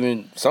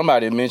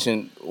somebody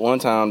mentioned one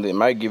time they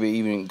might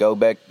go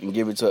back and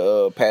give it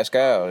to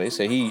Pascal. They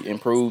said he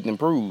improved,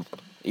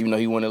 even though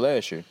he won it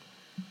last year.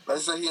 They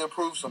say he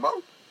improved some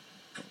more.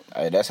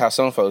 Hey, that's how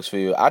some folks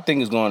feel. I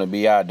think it's going to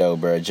be out though,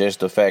 bro. Just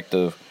the fact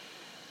of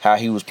how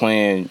he was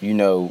playing,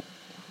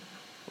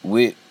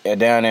 with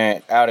down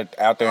there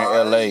out there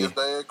in LA. If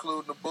they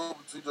include the bubble,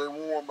 TJ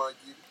Warren might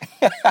get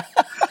it.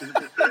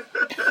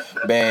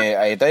 Man,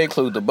 hey, if they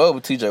include the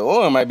bubble, TJ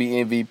Warren might be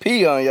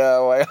MVP on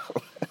y'all.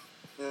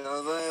 You know what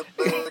I'm saying? If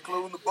they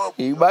include the bubble,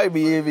 he might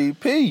be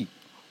MVP.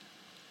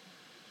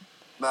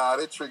 Nah,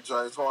 they tricked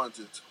James Harden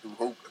just to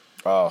hooping.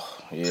 Oh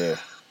yeah,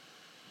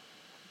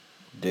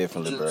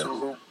 definitely,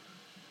 bro.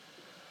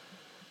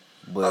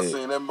 But I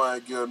seen that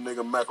man give a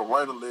nigga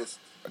Macarena list.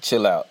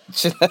 Chill out.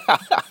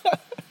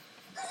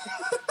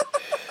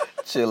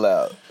 Chill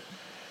out.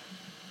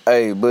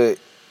 Hey, but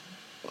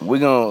we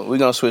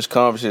gonna switch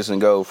conferences and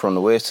go from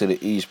the West to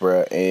the East,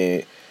 bro.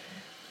 And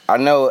I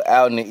know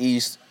out in the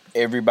East,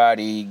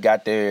 everybody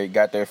got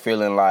their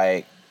feeling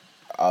like,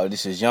 oh,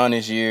 this is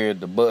Giannis' year.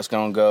 The Bucks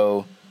gonna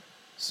go.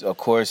 So of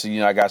course,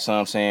 I got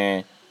some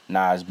saying,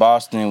 nah, it's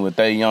Boston with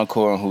their young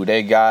core and who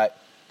they got.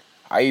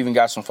 I even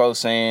got some folks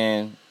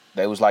saying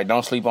they was like,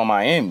 don't sleep on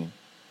Miami.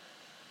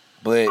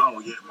 But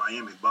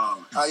Miami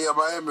balling.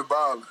 Miami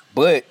balling.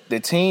 But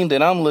the team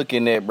that I'm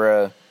looking at,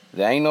 bro,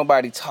 that ain't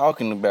nobody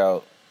talking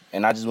about,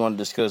 and I just want to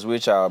discuss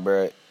with y'all,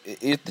 bro,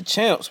 it's the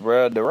champs,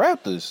 bro, the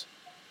Raptors.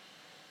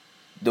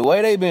 The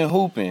way they been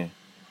hooping,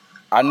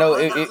 I know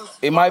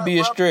it might be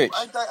a stretch.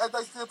 Ain't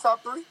they still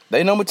top 3?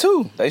 They number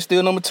 2. They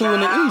still number 2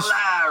 in the East.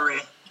 Lowry.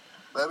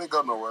 They didn't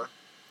go nowhere.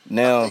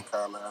 Now, I hate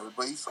Kyle Lowry,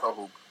 but he's so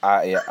hooping.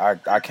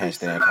 I can't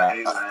stand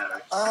Kyle.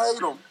 I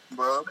hate him,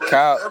 bro. But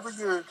Kyle, every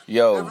year he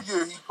have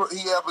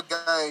a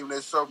game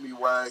that showed me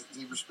why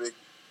he respect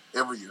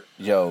every year.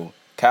 Yo,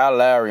 Kyle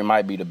Lowry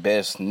might be the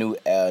best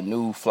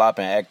new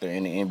flopping actor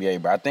in the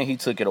NBA, but I think he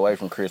took it away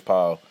from Chris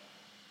Paul.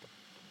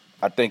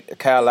 I think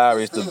Kyle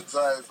Lowry is the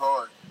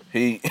hard.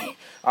 he.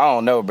 I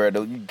don't know,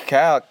 bro.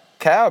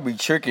 Kyle be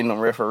tricking the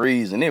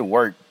referees, and it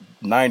worked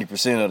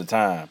 90% of the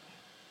time.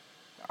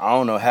 I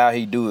don't know how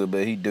he do it,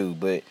 but he do.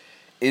 But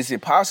is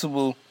it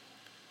possible?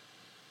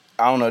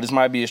 I don't know. This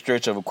might be a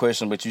stretch of a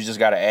question, but you just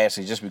got to ask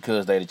it just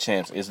because they the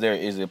champs. Is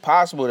it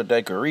possible that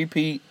they could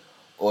repeat,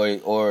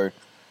 or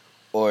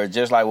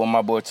just like what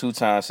my boy 2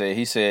 Times said?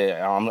 He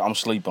said, "I'm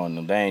sleep on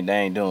them. They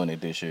ain't doing it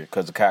this year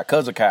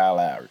because of Kyle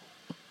Lowry,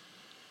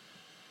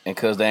 and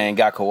because they ain't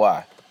got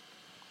Kawhi."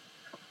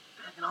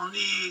 They don't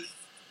need.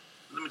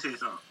 Let me tell you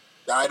something.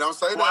 I don't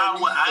say that.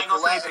 I ain't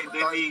gonna say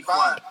they need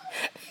Kawhi.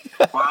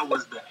 Kawhi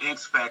was the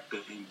X factor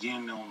in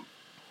getting them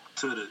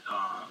to the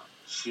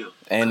ship.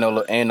 Ain't no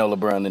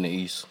LeBron in the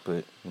East,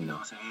 but you know what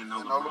I'm saying. Ain't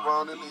no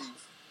LeBron in the East.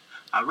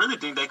 I really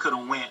think they could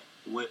have went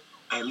with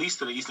at least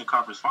to the Eastern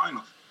Conference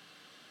Finals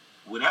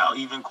without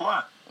even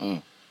Kawhi.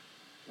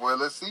 Well,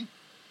 let's see.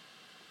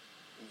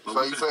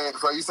 So you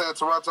saying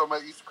Toronto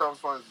make Eastern Conference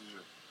Finals this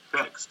year?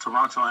 Facts.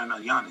 Toronto and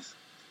Giannis.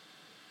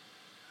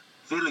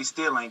 Philly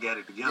still ain't got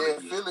it together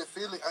yet.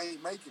 Philly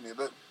ain't making it.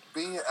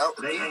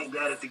 They ain't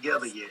got it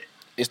together yet.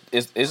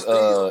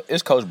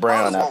 It's Coach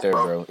Brown out there,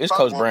 bro. It's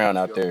Coach Brown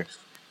out there.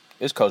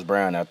 It's Coach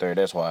Brown out there.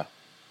 That's why.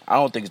 I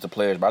don't think it's the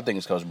players, but I think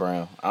it's Coach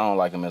Brown. I don't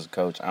like him as a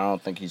coach. I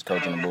don't think he's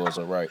coaching the Bulls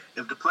right.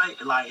 If the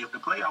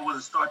playoff was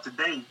to start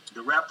today,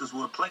 the Raptors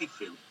would play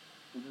Philly.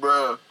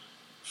 Bruh.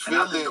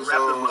 Philly, the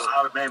Raptors would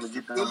Alabama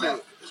get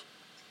them.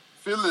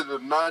 Philly, the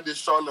 90s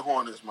Charlotte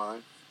Hornets,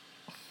 man.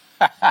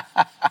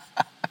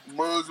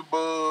 Muggsy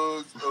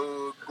Buggs,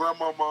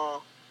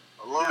 Grandmama,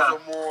 Alonzo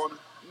Mourning.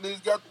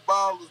 Niggas got the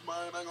ballers,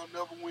 man. They gonna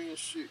never win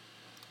shit.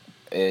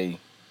 Hey.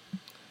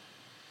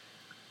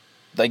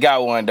 They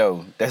got one,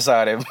 though. That's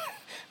all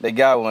they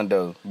got one,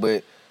 though.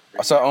 But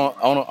so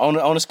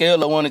on a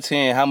scale of 1 to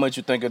 10, how much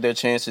you think of their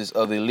chances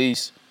of at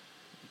least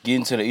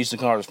getting to the Eastern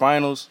Conference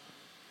Finals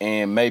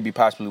and maybe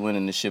possibly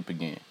winning the ship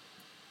again?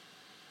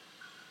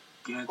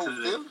 Getting to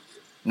the...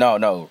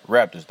 No,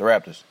 Raptors. The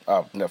Raptors.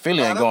 Oh, no,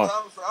 Philly ain't going.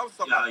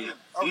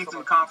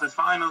 Eastern Conference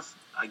Finals,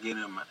 I get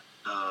him an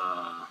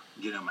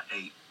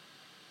 8.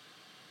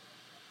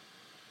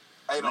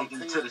 8 on 10.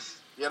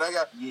 They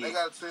got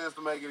a chance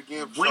to make it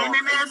again. Winning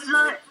that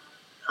joint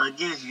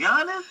against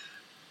Giannis,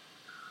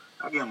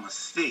 I give him a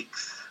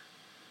 6.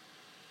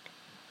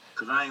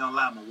 Cause I ain't gonna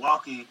lie,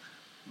 Milwaukee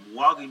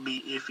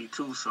be iffy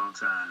too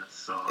sometimes.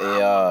 So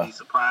I wouldn't be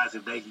surprised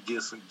if they could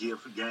give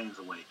games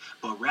away.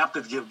 But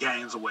Raptors give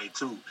games away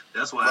too.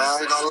 That's why I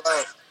ain't gonna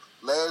lie.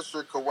 Last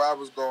year Kawhi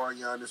was going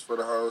Giannis for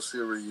the whole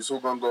series. Who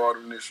gonna go out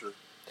in this year?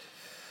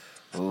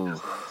 Ooh.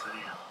 That's what I'm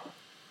saying.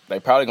 They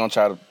probably gonna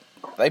try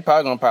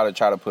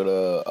to put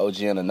OG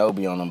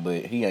Anunoby on him,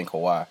 but he ain't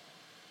Kawhi.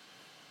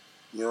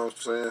 You know what I'm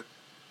saying?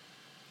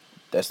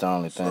 That's the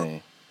only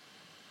thing.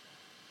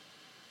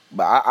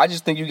 But I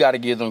just think you got to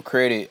give them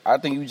credit. I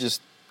think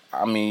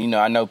I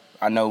know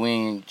we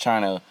ain't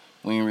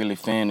really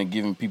fan of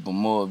giving people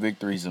more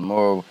victories and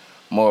more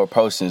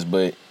postings,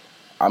 but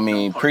I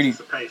mean,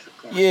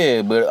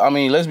 but I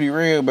mean, let's be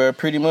real, bro.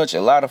 Pretty much a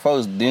lot of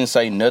folks didn't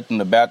say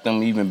nothing about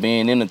them even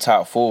being in the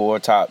top 4 or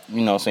top,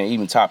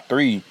 even top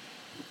 3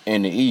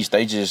 in the East.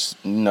 They just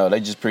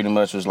pretty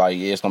much was like,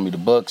 yeah, it's going to be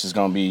the Bucks, it's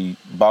going to be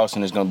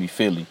Boston, it's going to be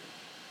Philly.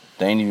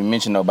 They ain't even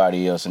mention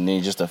nobody else. And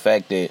then just the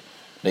fact that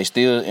they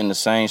still in the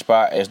same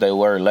spot as they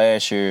were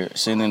last year,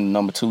 sitting in the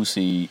number 2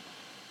 seed,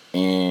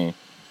 and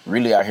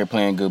really out here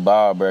playing good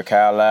ball, bro.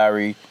 Kyle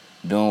Lowry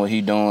doing what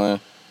he doing,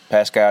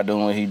 Pascal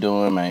doing what he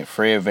doing, man.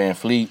 Fred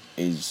VanVleet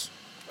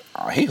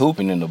he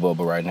hooping in the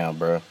bubble right now,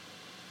 bro.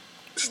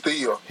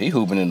 Still. He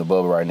hooping in the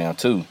bubble right now,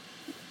 too.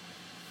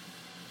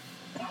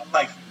 I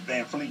like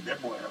VanVleet,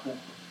 that boy.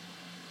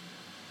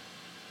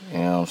 You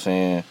know what I'm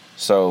saying?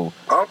 So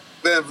I'm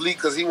VanVleet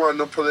because he one of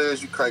them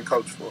players you can't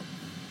coach for.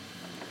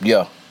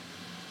 Yeah.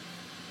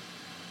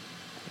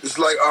 It's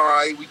like, all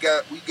right, we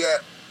got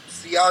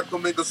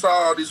Siakam and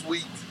Gasol this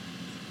week,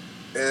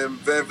 and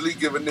VanVleet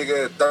give a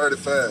nigga at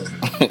 35.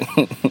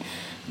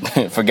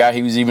 Forgot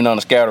he was even on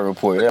the scouting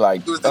report. They're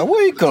like,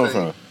 where he come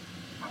from?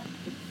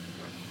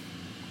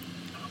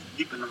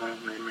 Keeping him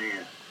on that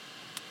man.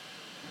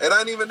 It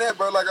ain't even that,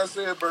 bro. Like I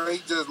said, bro,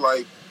 he just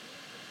like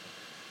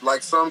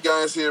some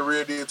guys here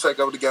really did take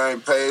over the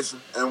game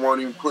passing and won't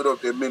even put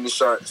up that many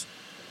shots.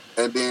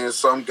 And then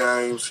some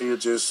games he'll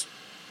just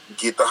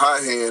get the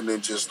hot hand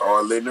and just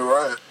start letting it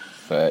ride.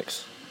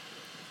 Facts.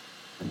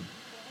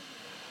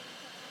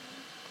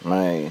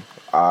 Man,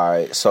 all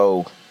right.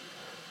 So,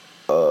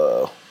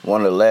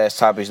 one of the last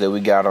topics that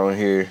we got on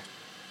here,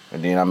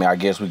 and then I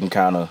guess we can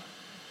kind of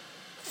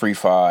free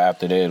fall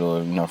after that,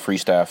 or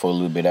freestyle for a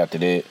little bit after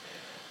that.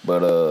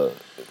 But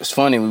it's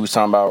funny, we was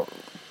talking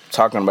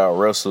about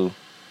Russell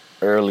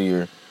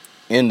earlier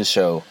in the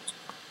show.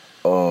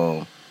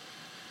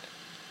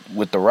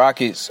 With the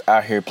Rockets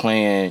out here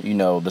playing,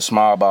 the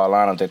small ball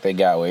lineup that they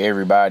got, where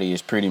everybody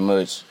is pretty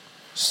much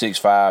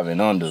 6'5"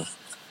 and under.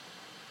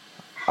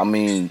 I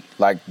mean,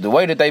 like the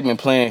way that they've been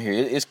playing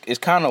here, it's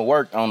kind of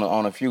worked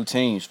on a few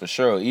teams for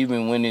sure.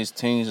 Even when these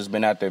teams has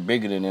been out there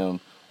bigger than them,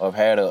 or have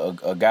had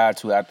a guy or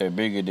two out there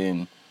bigger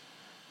than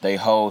they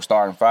whole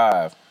starting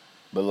five.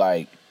 But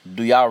like,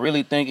 do y'all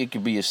really think it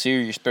could be a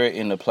serious threat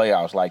in the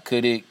playoffs? Like,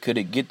 could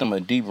it get them a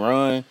deep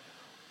run,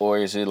 or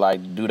is it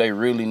like, do they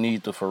really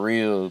need to for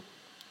real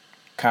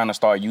kind of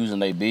start using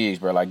their bigs,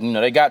 bro? Like,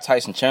 they got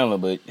Tyson Chandler,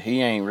 but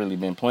he ain't really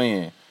been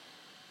playing.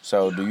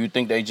 So do you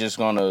think they just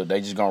gonna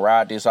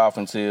ride this off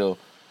until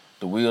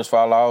the wheels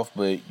fall off?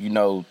 But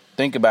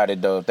think about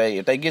it though.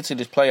 If they get to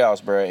this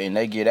playoffs, bro, and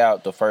they get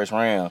out the first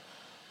round,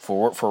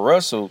 for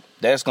Russell,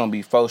 that's gonna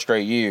be 4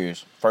 straight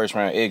years first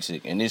round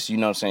exit. And this,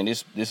 what I'm saying,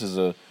 this is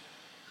a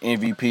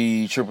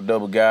MVP, triple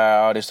double guy,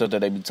 all this stuff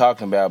that they be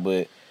talking about.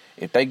 But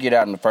if they get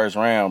out in the first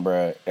round,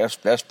 bro,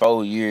 that's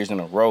 4 years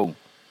in a row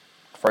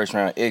first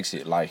round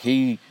exit. Like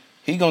he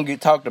gonna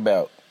get talked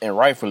about, and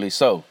rightfully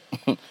so.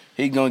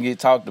 He gonna get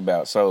talked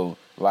about. So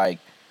like,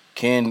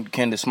 can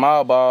the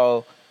small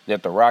ball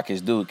that the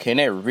Rockets do, can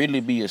that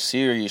really be a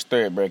serious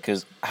threat, bro?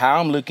 Because how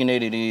I'm looking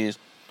at it is,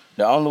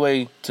 the only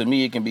way to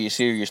me it can be a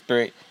serious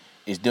threat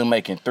is them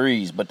making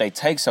threes, but they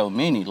take so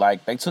many.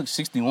 Like they took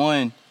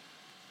 61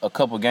 a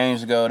couple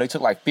games ago. They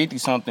took like 50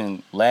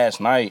 something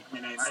last night.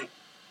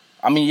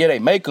 Yeah, they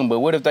make them, but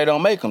what if they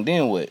don't make them?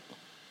 Then what?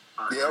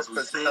 As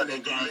we said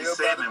in Game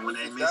 7 when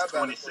they missed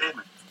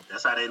 27.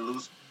 That's how they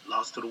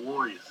lost to the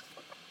Warriors.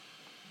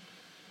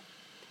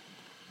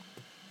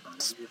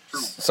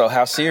 So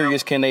how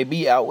serious can they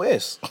be out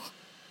west?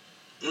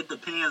 It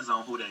depends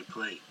on who they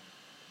play.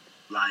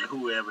 Like,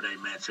 whoever they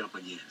match up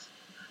against.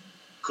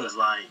 Because,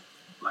 like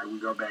we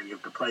go back,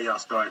 if the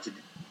playoffs started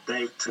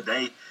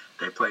today,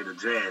 they play the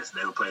Jazz.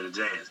 They will play the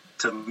Jazz.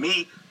 To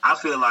me, I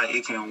feel like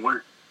it can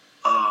work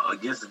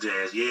against the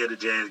Jazz. Yeah, the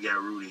Jazz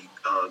got Rudy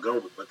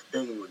Gobert. But the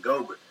thing with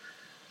Gobert,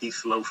 he's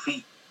slow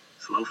feet.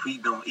 Slow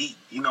feet don't eat.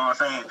 You know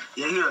what I'm saying?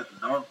 Yeah, he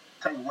don't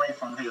take away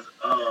from his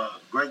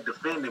great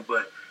defending,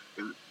 but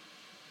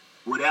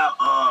without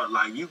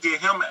you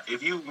get him,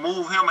 if you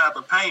move him out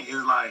the paint,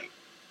 it's like,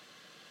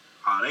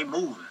 they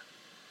moving.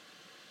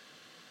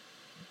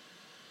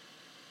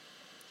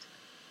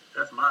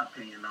 That's my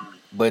opinion on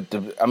it. But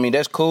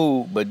that's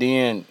cool. But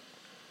then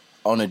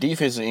on the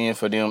defensive end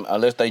for them,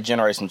 unless they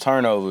generate some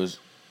turnovers,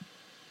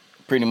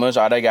 pretty much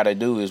all they got to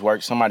do is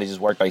work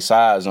their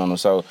size on them.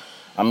 So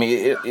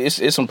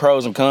it's some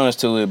pros and cons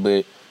to it,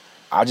 but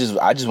I just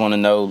want to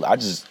know. I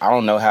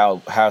don't know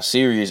how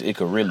serious it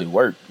could really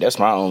work. That's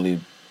my only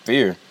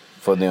fear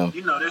for them.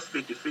 That's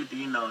 50-50.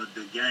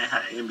 The game,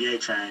 how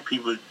NBA change,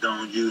 people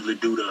don't usually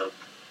do the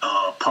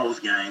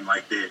post game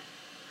like that.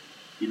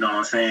 You know what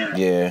I'm saying?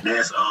 Yeah.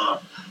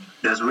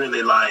 That's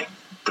really like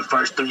the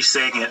first 3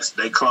 seconds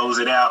they close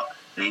it out.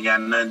 They ain't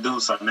got nothing to do,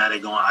 so now they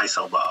going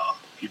ISO ball.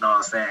 You know what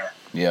I'm saying?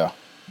 Yeah.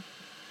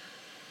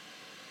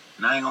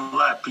 And I ain't gonna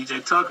lie,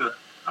 PJ Tucker,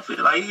 I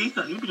feel like he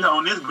be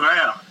on this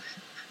ground.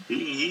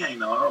 He ain't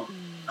no hoe.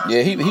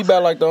 Yeah, he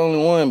about like the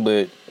only one,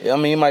 but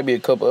it might be a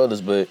couple others,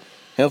 but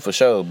him for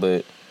sure.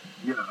 But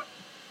yeah,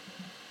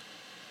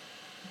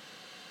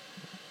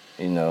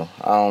 I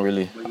don't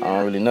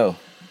really know.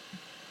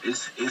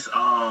 It's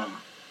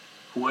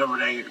whoever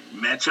they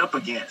match up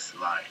against,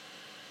 like,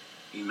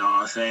 you know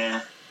what I'm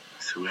saying?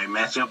 It's who they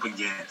match up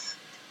against.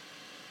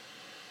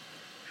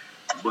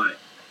 But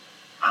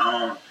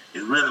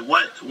it's really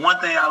one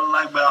thing I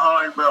like about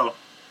Harden, bro.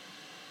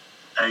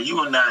 And you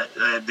are not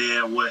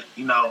there. What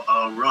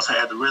Russ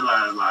had to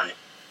realize, like,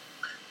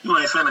 you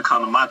ain't finna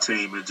come to my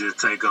team and just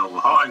take over.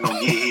 Harden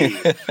gonna get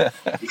his.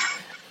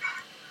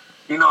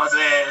 You know what I'm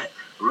saying?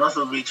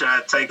 Russell be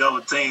trying to take over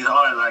teams.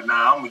 Harden like,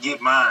 nah, I'm gonna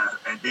get mine,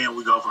 and then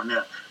we go from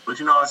there. But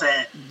you know what I'm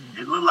saying?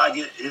 It look like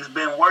it's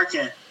been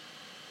working.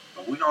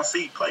 But we gonna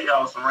see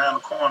playoffs around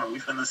the corner. We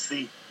finna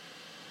see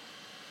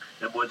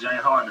that boy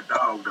James Harden, the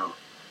dog, though.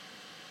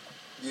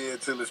 Yeah,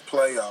 till it's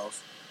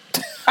playoffs.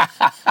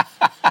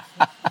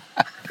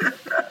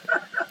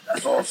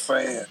 That's what I'm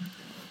saying.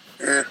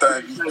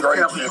 Everything be great.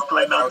 You don't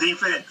play no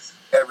defense.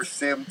 Average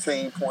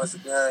 17 points a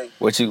game.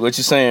 What you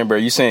saying, bro?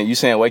 You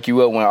saying wake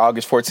you up when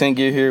August 14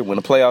 get here, when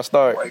the playoffs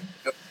start?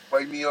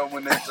 Wake me up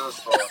when they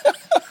just start.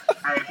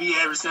 Hey, if he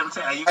average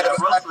 17, you got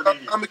Russell in.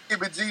 I'm gonna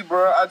keep it G,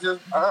 bro.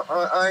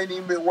 I ain't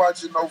even been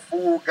watching no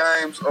full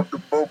games of the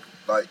book.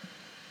 Like,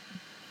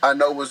 I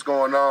know what's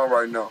going on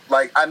right now.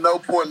 Like, I know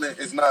Portland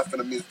is not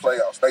finna miss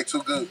playoffs. They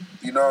too good.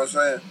 You know what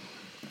I'm saying?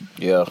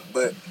 Yeah.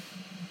 But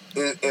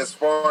as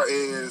far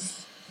as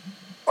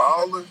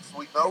ballers,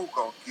 we know who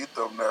gonna get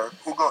them there.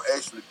 Who gonna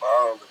actually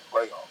ball in the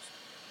playoffs?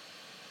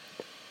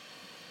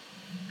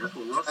 That's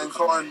what Russell and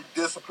Harden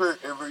disappear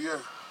every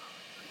year.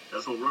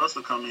 That's what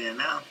Russell come in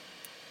now.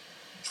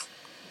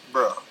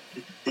 Bro.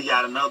 He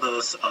got another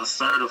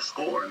assertive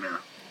scorer now.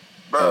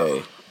 Bro.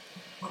 Hey.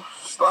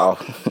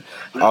 Stop.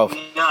 Let's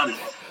be honest.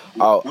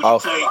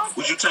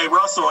 Would you take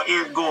Russell or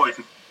Eric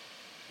Gordon?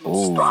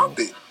 Ooh. Stop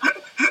it.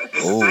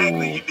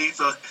 Exactly. You need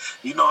to,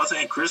 you know what I'm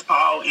saying? Chris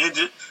Paul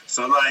injured.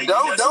 So, like,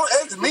 don't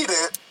ask me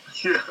that.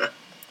 Yeah.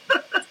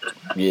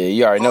 Yeah,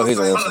 you already know his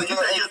Hold on, answer. You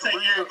say you'll take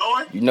Aaron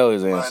Gordon? You know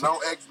his Man, answer.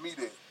 don't ask me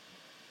that.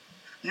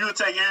 You would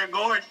take Aaron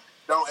Gordon?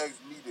 Don't ask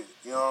me that.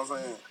 You know what I'm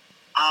saying?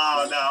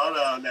 Oh, no, hold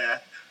on now.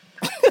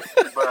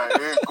 But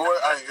Eric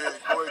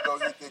Gordon go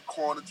hit that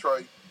corner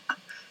tray.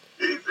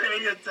 He said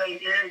he'll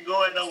take Aaron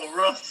Gordon over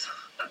Russell.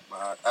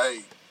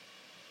 Hey,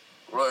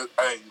 bro.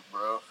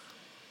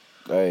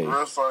 Hey,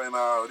 Russell ain't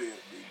all that,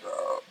 big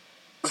dog.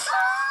 That's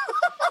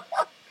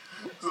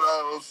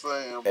all I'm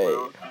saying,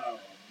 bro.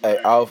 Oh,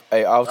 off I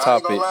ain't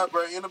topic. gonna lie,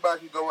 bro. Anybody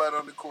can go out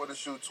on the court and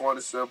shoot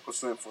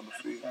 27% from the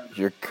field.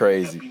 You're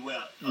crazy. help you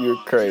out. You're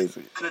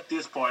crazy. Just cut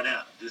this part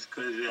out. Just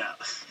cut it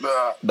out.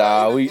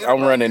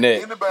 I'm running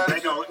that. Anybody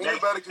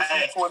can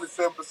shoot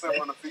 27%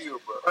 from the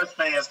field, bro. Russ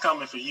fans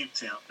coming for you,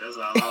 Tim. That's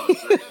all I'm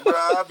saying. Bro,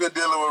 I've been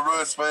dealing with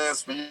Russ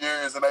fans for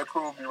years, and they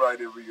prove me right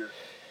every year.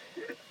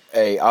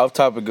 Hey, off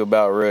topic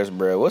about Russ,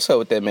 bro. What's up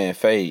with that man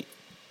Fade,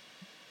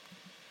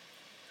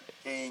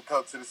 He ain't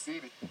come to the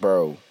city.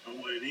 bro? That's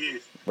what it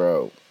is.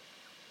 Bro,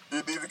 He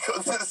need to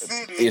come to the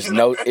city.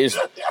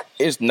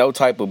 it's no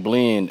type of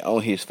blend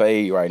on his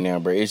fade right now,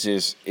 bro. It's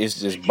just They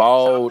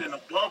bald. in a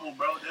bubble,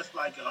 bro. That's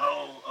like a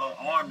whole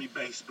army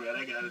base, bro.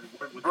 They got to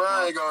work with. Bro,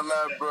 I ain't gonna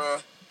lie, bro.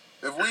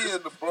 If we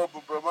in the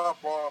bubble, bro, my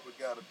barber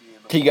gotta be in the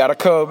bubble. He gotta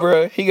come,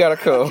 bro. He gotta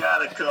They come,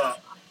 gotta come.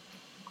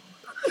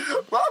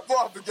 My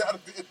barber gotta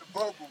be in the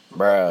bubble, bro.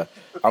 bro.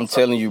 I'm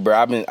telling you, bro.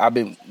 I've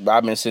been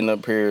sitting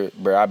up here,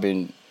 bro. I've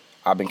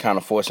been kind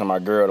of forcing my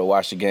girl to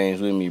watch the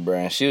games with me, bro.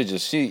 And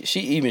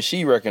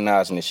she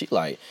recognizing it. She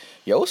like,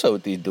 yo, what's up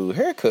with these dude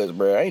haircuts,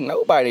 bro? Ain't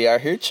nobody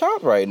out here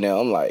chopped right now.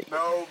 I'm like,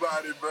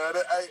 Nobody, bro.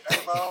 Hey,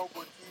 my homeboy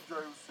TJ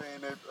was saying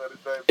that the other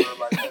day, bro.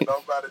 Like, ain't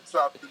nobody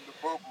chopped in the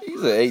bubble. he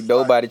bro. said, ain't It's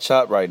nobody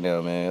chopped right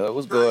now, man. Like,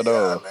 what's bro, going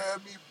on? Y'all had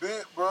me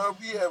bent, bro.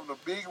 We having a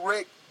big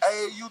wreck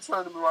AAU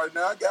tournament right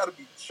now. I gotta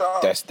be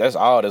chopped. That's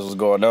all that's what's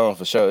going on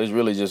for sure. It's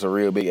really just a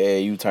real big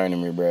AAU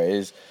tournament,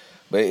 bro.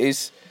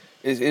 It's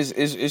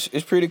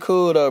pretty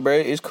cool though, bro.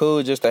 It's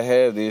cool just to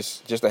have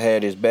this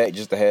back,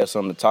 just to have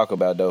something to talk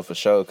about though, for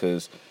sure.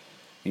 Cause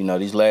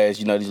these last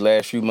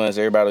few months,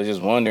 everybody was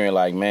just wondering,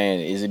 like,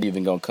 man, is it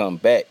even gonna come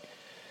back?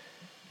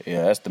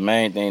 Yeah, that's the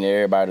main thing that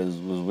everybody was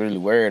really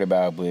worried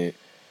about. But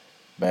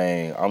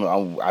man,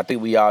 I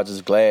think we all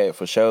just glad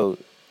for sure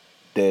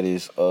that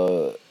it's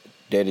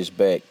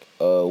back.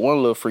 One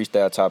little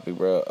freestyle topic,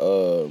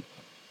 bro.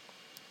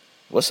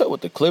 What's up with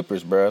the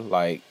Clippers, bro?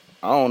 Like,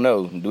 I don't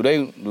know. Do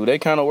they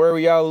kind of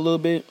worry y'all a little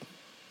bit?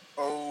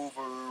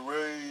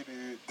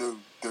 Overrated.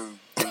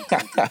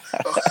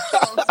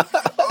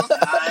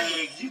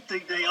 You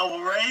think they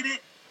overrated?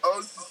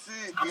 Oh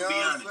shit! I'm You know be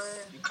what I'm honest.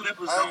 saying? The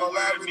Clippers I ain't don't gonna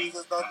lie, worry really me.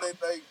 just don't think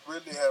they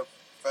really have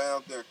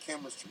found their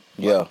chemistry.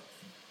 Yeah.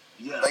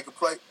 Yeah. They could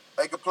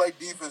play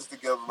defense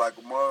together like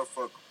a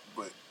motherfucker,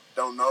 but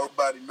don't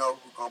nobody know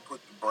who's gonna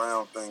put the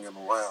brown thing in the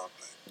round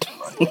thing.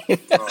 Like, you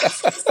know what I'm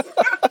saying?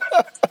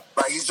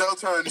 Like, it's your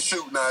turn to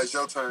shoot now. It's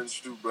your turn to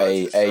shoot, bro.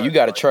 Hey, you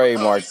gotta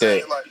trademark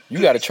that. You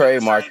gotta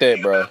trademark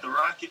that, bro. About the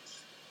Rockets.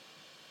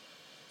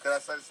 Can I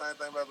say the same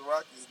thing about the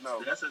Rockets?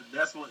 No. That's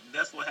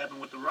what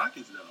happened with the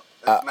Rockets, though.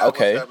 That's not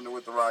okay. what's happening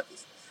with the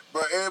Rockets.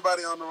 But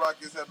everybody on the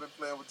Rockets have been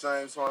playing with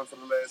James Harden for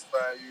the last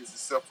 5 years,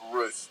 except for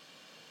Russ.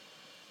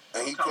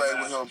 And he played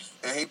with him.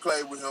 And he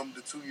played with him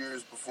the 2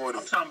 years before that.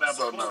 I'm talking about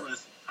before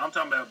Russ. I'm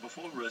talking about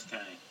before Russ came.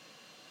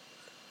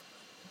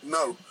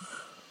 No.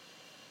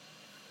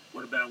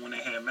 What about when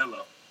they had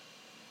Melo?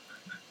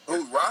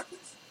 Who,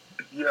 Rockets?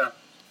 Yeah.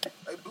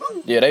 They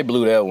blew. Yeah, they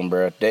blew that one,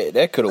 bro.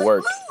 That could have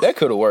worked. That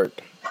could have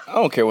worked. I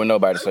don't care what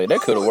nobody say.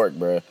 That could have worked,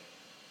 bro.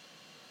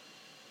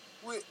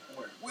 With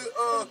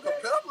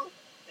Capella.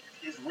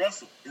 It's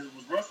Russell. It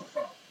was Russell's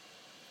fault.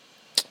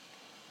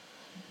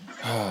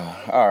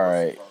 All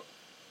right.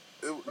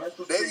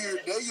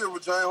 That year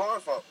was James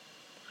Harden's fault.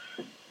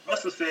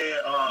 Russell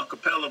said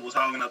Capella was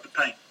hogging up the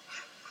paint,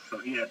 so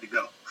he had to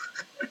go.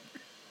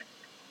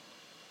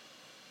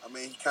 I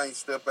mean, he can't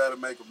step out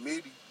and make a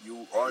midi.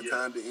 You are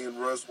kind of in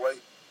Russ' way.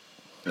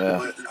 Yeah.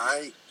 But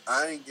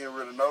I ain't getting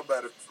rid of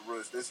nobody for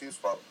Russ. That's his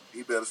fault.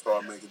 He better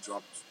start making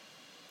jumpers.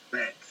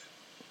 Thanks.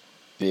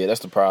 Yeah, that's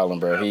the problem,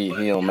 bro. He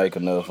don't make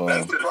enough.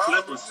 That's the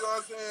problem. Clippers. You know what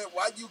I'm saying?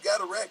 Why you got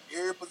to rack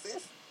every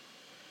position?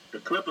 The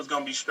Clippers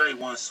gonna be straight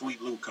once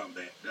Sweet Lou come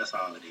back. That's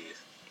all it is.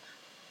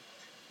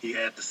 He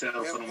had to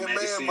settle for them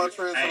Magic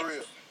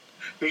City.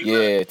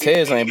 Yeah,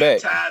 Tez ain't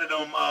back. Tired of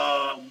them,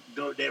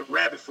 that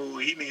rabbit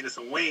food. He needed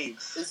some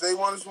wings. He said he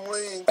wanted some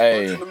wings.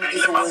 Hey. Let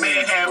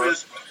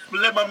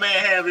my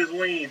man have his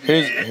wings.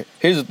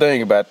 Here's the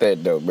thing about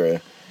that though, bro.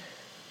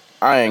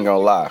 I ain't gonna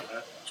lie.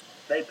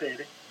 They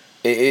petty.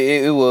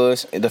 It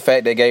was the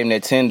fact they gave him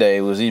that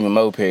 10-day was even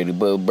more petty.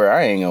 But bro,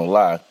 I ain't gonna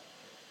lie.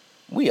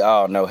 We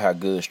all know how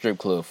good strip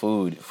club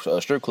food is, bro. On,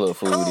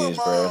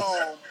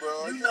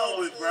 bro. You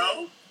know it,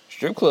 bro.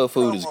 Strip club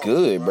food is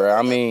good, bro.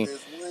 I mean,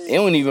 it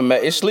don't even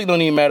matter. It sleep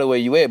don't even matter where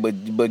you at.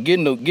 But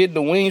getting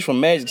the wings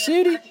from Magic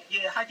City.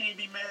 How can you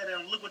be mad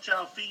at him? Look what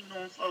y'all feeding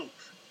on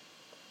folks.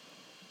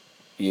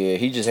 Yeah,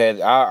 he just had.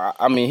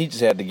 He just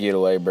had to get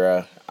away,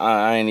 bro.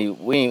 I ain't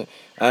even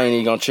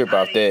gonna trip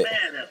off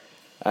that.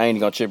 I ain't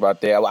gonna trip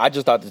out there. I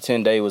just thought the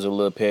 10-day was a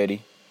little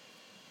petty.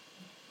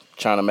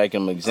 Trying to make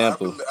him an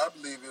example. I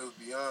believe it was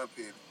beyond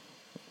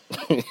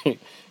petty.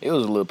 It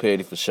was a little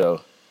petty for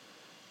sure.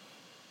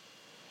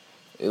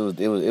 It was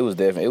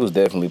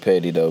definitely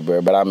petty though,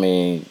 bro. But I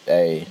mean,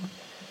 hey,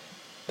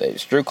 the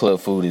strip club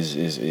food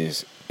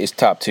is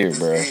top tier,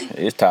 bro.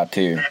 It's top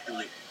tier.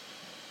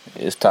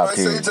 It's top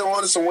tier. Like, say he just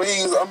wanted some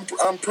wings.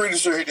 I'm pretty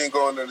sure he didn't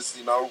go in there to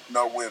see no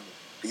women.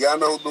 Do y'all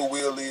know who Lil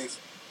Will is?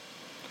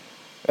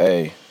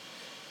 Hey,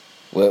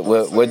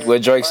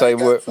 what Drake say?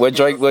 What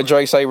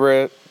Drake say,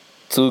 bro?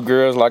 2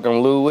 girls like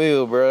I'm Lil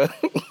Will, bro. Come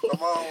on,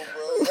 bro. Y'all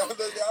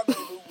know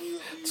Lil Will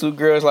is. 2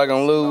 girls like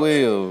I'm Lil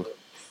Will.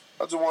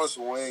 I just wanted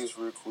some wings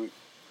real quick.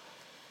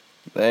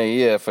 Hey,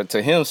 yeah,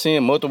 to him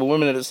seeing multiple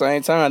women at the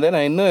same time, that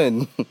ain't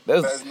nothing.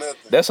 That's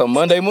nothing. That's a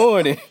Monday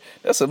morning.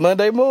 That's a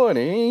Monday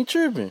morning. He ain't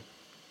tripping.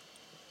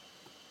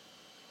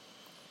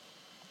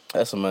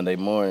 That's a Monday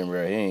morning,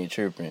 bro. He ain't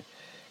tripping.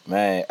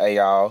 Man, hey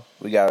y'all,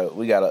 we got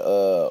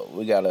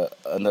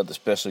another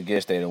special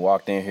guest that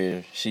walked in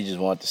here. She just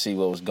wanted to see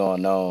what was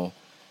going on.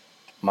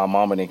 My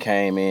mama then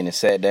came in and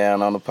sat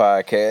down on the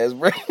podcast,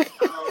 bro.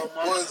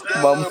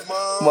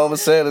 Mama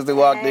Sanders that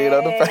walked in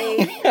on the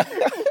podcast.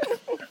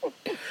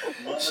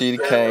 She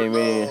came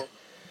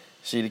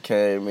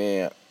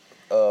in.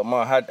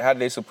 Mom, how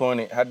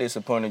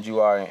disappointed you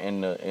are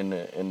in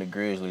the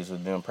Grizzlies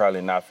of them probably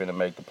not finna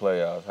make the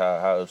playoffs?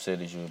 How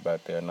upset is you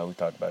about that? I know we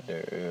talked about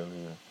that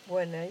earlier.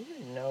 Well, now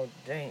you know,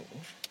 dang,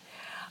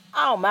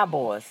 all my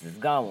boys is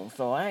gone,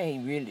 so I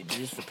ain't really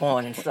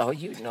disappointed. So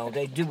you know,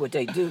 they do what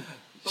they do.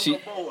 She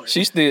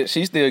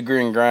still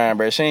grit and grind,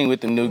 bro. She ain't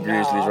with the new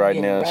Grizzlies right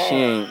now.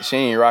 She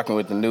ain't rocking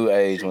with the new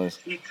age ones.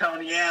 She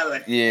Tony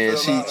Allen. Yeah,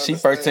 she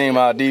first team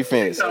all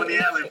defense. Tony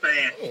Allen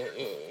fan.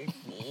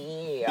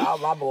 Yeah, all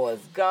my boys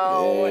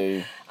gone.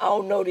 Hey. I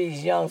don't know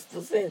these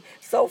youngsters. And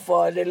so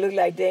far, they look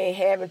like they ain't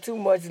having too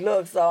much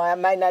luck, so I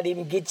might not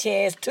even get a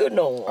chance to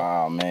know them.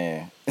 Oh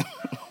man.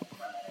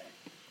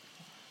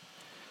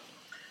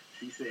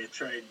 She said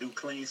Trey do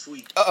clean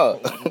sweep.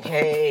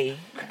 Hey.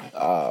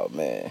 Oh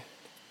man.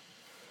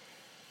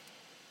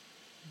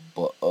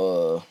 But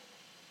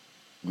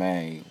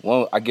man,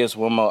 I guess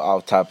one more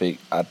off topic.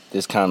 I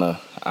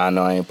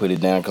know I ain't put it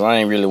down because I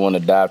ain't really want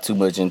to dive too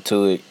much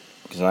into it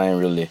because I ain't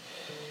really.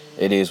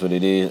 It is what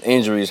it is.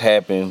 Injuries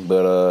happen,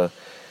 but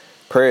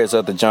prayers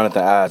up to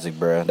Jonathan Isaac,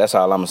 bro. That's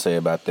all I'm gonna say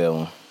about that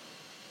one.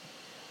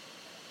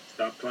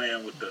 Stop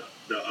playing with the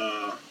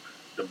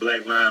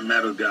Black Lives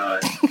Matter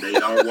guys. They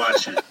are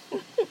watching.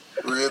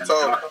 Real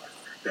talk.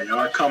 They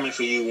are coming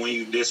for you when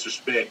you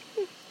disrespect.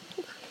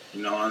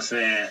 You know what I'm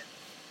saying?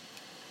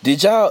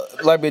 Did y'all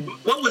like?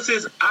 What was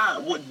his?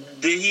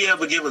 Did he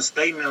ever give a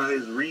statement on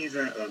his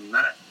reason or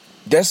not?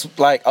 That's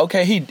like,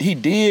 okay, he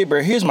did,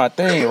 bro. Here's my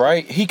thing,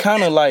 right? He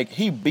kind of like,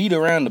 he beat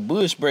around the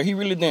bush, bro. He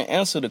really didn't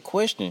answer the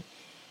question.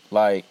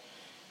 Like,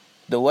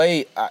 the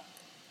way,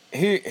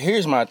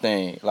 here's my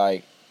thing.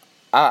 Like,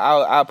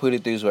 I'll put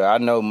it this way. I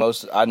know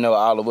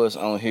all of us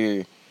on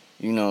here,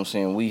 you know what I'm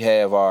saying, we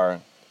have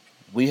our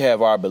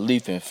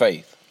belief in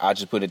faith. I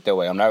just put it that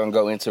way. I'm not going to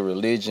go into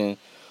religion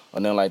or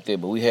nothing like that,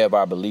 but we have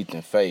our belief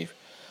in faith.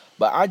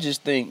 But I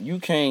just think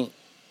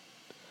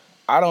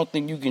I don't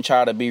think you can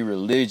try to be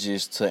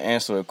religious to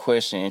answer a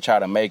question and try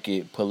to make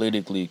it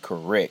politically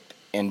correct.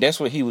 And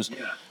that's what he was,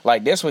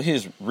 like, that's what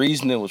his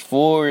reasoning was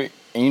for it,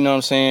 and you know what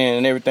I'm saying,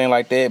 and everything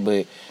like that.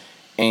 But,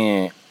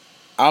 and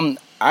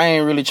I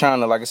ain't really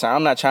trying to, like I said,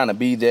 I'm not trying to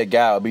be that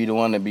guy or be the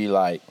one to be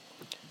like,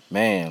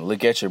 man,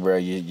 look at you, bro.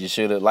 You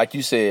should have, like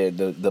you said,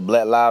 the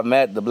Black Lives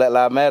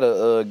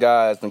Matter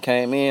guys that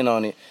came in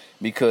on it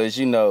because,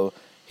 you know,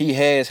 he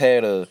had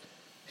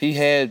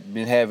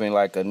been having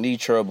like a knee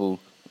trouble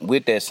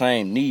with that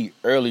same knee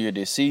earlier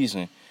this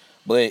season,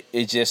 but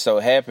it just so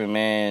happened,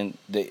 man,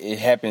 that it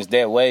happens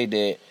that way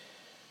that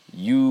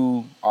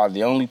you are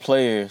the only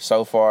player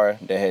so far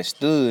that has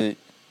stood,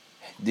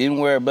 didn't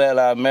wear a Black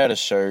Lives Matter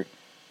shirt,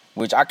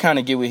 which I kind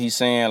of get what he's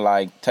saying,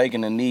 like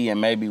taking a knee and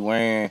maybe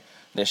wearing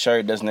the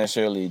shirt doesn't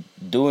necessarily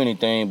do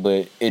anything,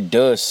 but it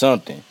does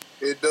something.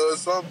 It does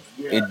something.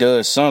 Yeah. It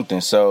does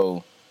something.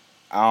 So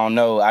I don't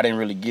know. I didn't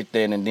really get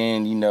that. And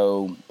then, you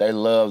know, they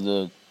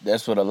love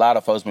that's what a lot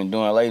of folks been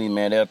doing lately,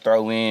 man. They'll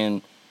throw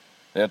in,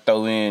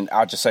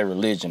 I'll just say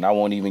religion. I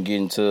won't even get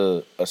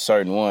into a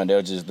certain one.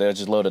 They'll just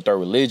love to throw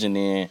religion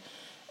in,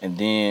 and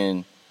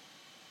then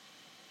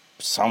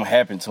something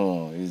happened to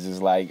them. It's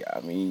just like, I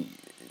mean,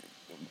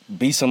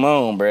 B.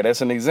 Simone, bro.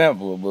 That's an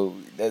example.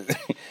 But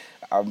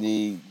I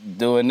mean,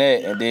 doing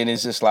that, and then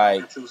it's just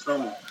like,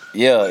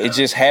 yeah, it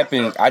just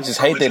happened. I just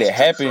hate that it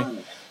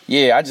happened.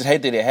 Yeah, I just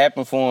hate that it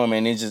happened for him,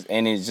 and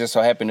it just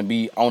so happened to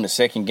be on the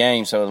second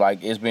game. So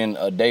like, it's been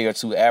a day or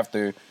two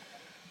after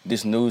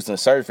this news done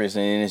surfaced,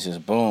 and it's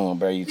just boom,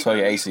 bro. You tore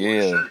your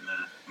ACL.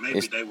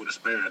 Maybe they would have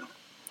spared him.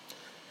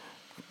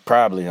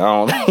 Probably, I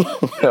don't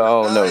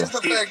know. It's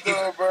the fact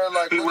though, bro.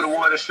 Like, he would have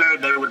worn a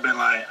shirt. They would have been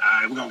like,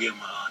 all right, we're gonna give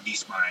him a knee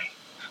sprain.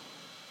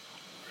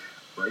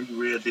 But he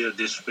real deal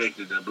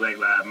disrespected the Black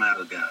Lives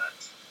Matter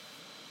guys.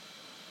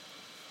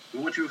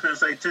 What you finna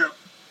say, Tim?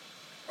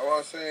 All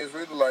I'm saying is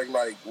really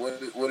like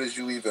what is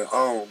you even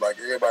own? Like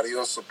everybody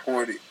else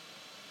support it,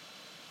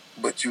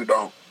 but you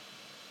don't.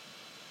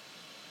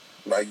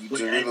 Like you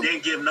just And really,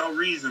 didn't give no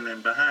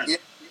reasoning behind yeah,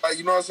 it. like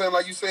you know what I'm saying?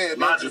 Like you said,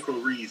 Logical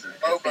reason.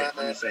 Let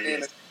me say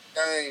in the this.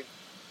 game,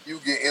 you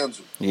get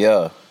injured.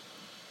 Yeah.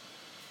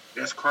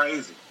 That's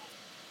crazy.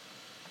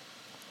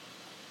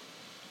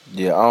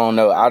 Yeah, I don't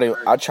know. I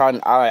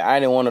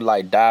didn't want to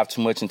like dive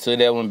too much into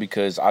that one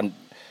because that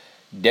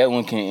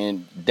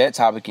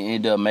topic can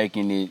end up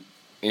making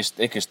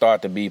it can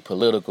start to be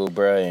political,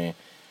 bruh, and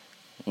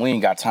we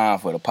ain't got time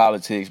for the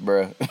politics,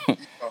 bruh.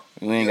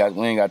 we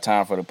ain't got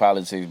time for the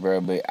politics,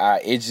 bruh. But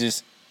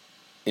it's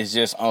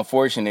just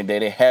unfortunate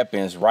that it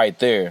happens right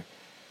there,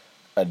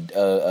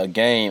 a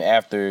game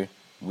after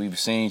we've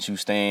seen you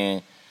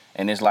stand,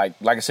 and it's like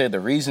I said, the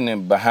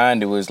reasoning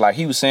behind it was like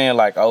he was saying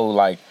like, oh,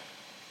 like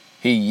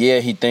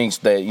he thinks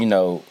that, you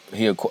know,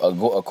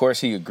 of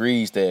course he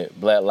agrees that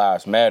Black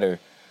Lives Matter,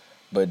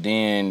 but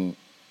then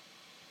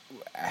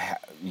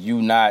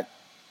you not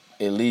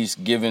at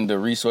least given the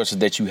resources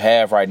that you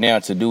have right now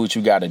to do what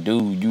you got to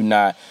do, you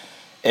not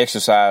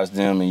exercise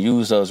them and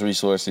use those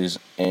resources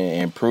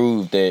and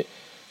prove that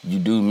you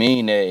do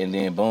mean that, and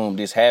then boom,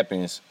 this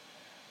happens.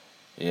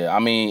 Yeah, I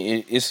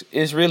mean,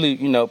 it's really,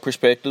 you know,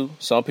 perspective.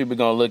 Some people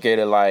gonna look at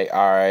it like,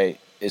 all right,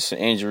 it's an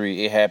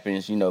injury, it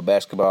happens, you know,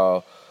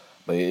 basketball.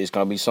 But it's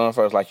gonna be some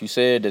folks, like you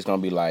said, that's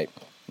gonna be like,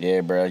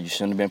 yeah, bro, you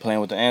shouldn't have been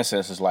playing with the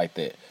ancestors like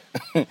that.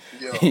 Yeah.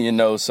 You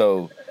know,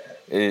 so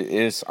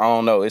it's I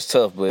don't know, it's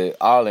tough. But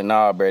all in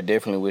all, bro,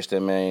 definitely wish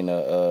that man,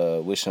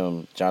 wish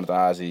him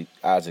Jonathan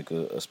Isaac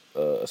a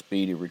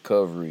speedy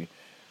recovery,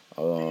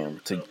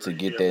 to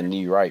get that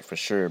knee right for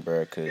sure,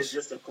 bro. It's Cause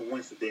just a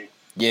coincidence.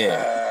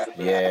 yeah,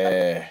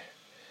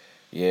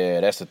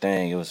 that's the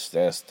thing. That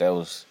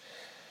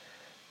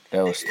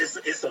was.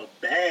 It's a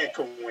bad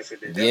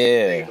coincidence. That's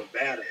Yeah. the thing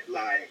about it.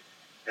 Like,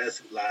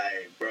 that's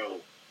like, bro,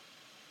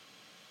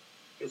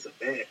 it's a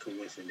bad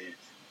coincidence.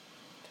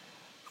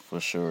 For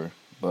sure.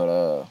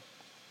 But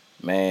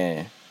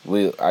man,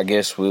 I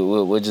guess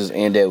we'll just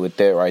end that with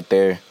that right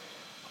there.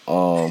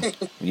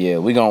 Yeah,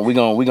 we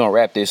gonna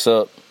wrap this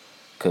up,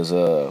 cause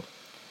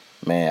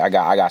man, I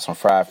got some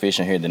fried fish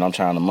in here that I'm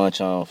trying to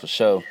munch on for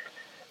sure.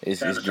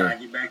 It's Trying to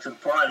get back to the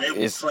party.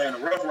 They was playing a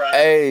rough ride.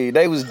 Hey,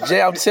 they was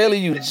I'm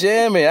telling you,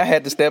 jamming. I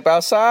had to step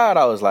outside.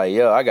 I was like,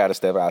 yo, I gotta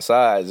step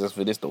outside just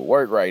for this to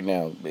work right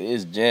now. But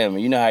it's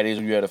jamming. You know how it is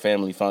when you're at a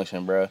family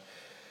function, bro.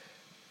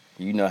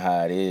 You know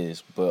how it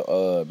is.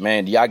 But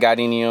man, do y'all got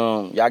any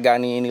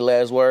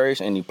last words,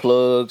 any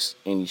plugs,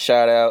 any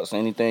shout outs,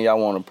 anything y'all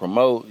want to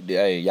promote?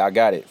 Hey, y'all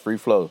got it. Free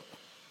flow.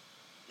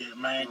 Yeah,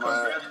 man,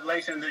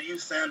 congratulations to you,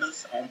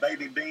 Sanders, on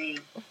Baby Bean.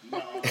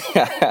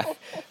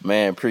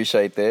 Man,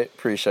 appreciate that.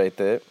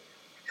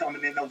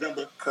 Coming in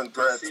November.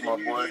 Congrats,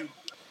 my boy.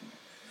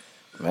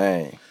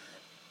 Man.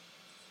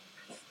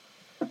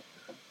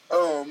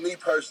 Me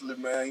personally,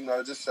 man, you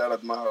know, just shout out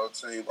to my whole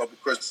team, Upper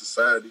Crust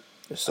Society.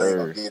 Yes, I ain't sir.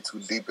 gonna get too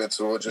deep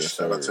into it. Just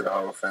shout out to the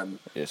whole family.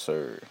 Yes,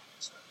 sir.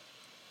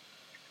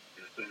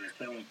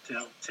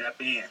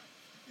 Tap in.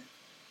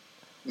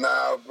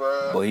 Nah,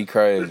 bro. Boy, he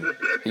crazy. Tim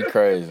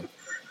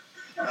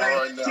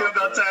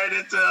gonna turn it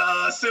into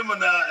a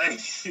seminar.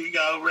 You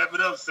gotta wrap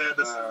it up,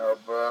 Sanders. Nah,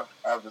 bro.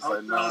 I was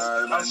like,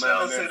 I'm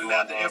sure sending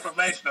out the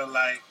informational,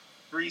 like,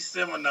 free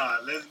seminar.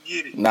 Let's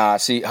get it. Nah,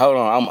 see, hold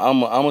on.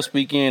 I'm gonna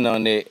speak in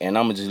on that, and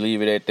I'm gonna just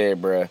leave it at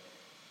that, bruh.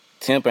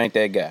 Temp ain't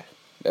that guy.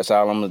 That's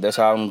all I'm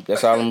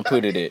gonna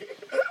put it at.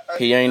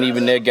 He ain't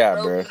even that guy,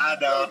 bruh. I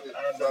know.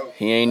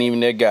 He ain't even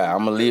that guy.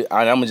 I'm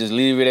gonna just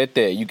leave it at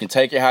that. You can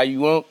take it how you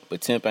want,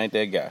 but Temp ain't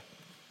that guy.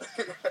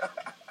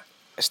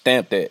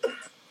 Stamp that.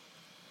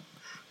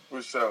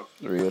 For sure.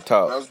 Real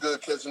talk. That was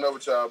good catching up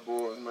with y'all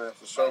boys, man.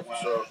 For sure.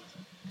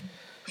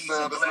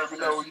 Sanders, let me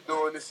know when you're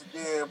doing this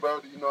again,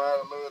 bro. You know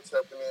I love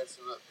tapping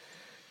into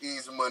the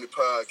Easy Money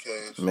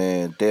podcast.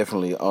 Man,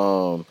 definitely.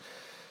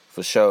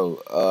 For sure.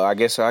 I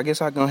guess I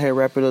go ahead and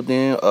wrap it up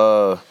then.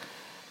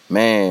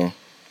 Man.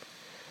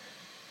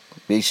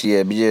 Big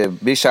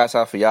shouts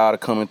out for y'all to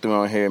coming through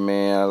on here,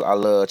 man. I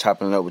love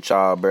chopping it up with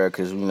y'all, bro,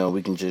 because, you know,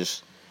 we can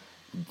just,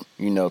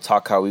 you know,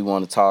 talk how we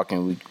want to talk,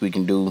 and we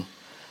can do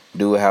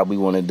it how we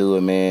want to do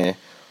it, man.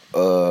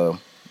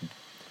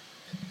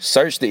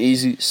 Search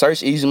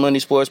Easy Money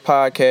Sports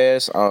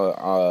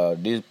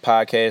Podcast. This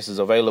podcast is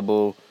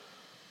available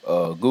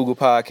Google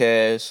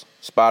Podcasts,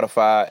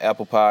 Spotify,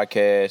 Apple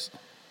Podcasts.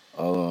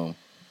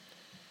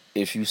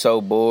 If you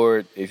so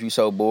bored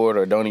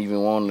or don't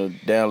even want to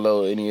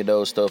download any of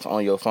those stuff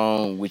on your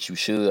phone, which you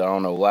should, I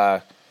don't know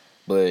why,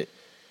 but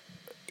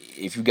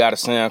if you got a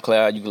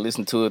SoundCloud, you can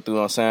listen to it through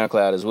on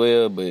SoundCloud as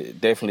well. But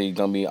definitely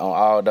gonna be on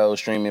all those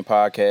streaming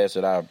podcasts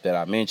that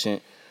I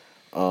mentioned.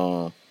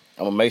 I'm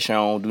gonna make sure I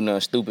don't do nothing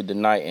stupid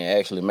tonight and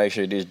actually make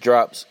sure this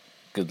drops,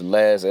 because the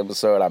last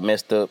episode I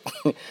messed up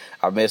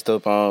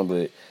on,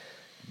 but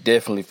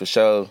definitely for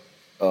sure.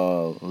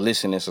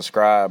 Listen and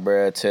subscribe,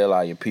 bruh. Tell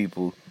all your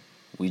people.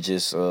 We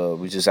just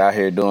out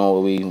here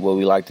doing what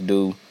we like to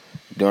do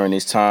during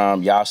this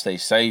time. Y'all stay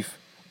safe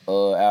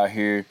out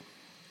here.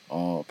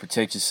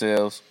 Protect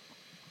yourselves.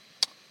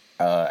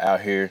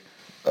 out here.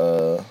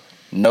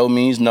 No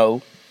means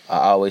no. I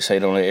always say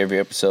it on every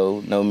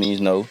episode. No means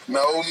no.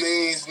 No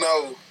means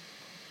no.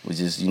 We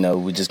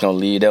just gonna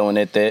leave that one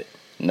at that.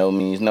 No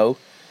means no.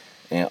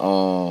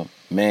 And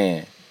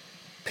man,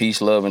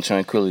 peace, love, and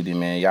tranquility,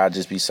 man. Y'all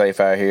just be safe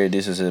out here.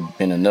 This has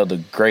been another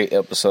great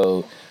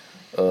episode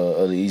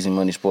of the Easy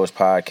Money Sports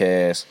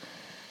Podcast.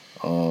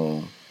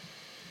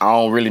 I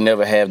don't really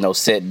never have no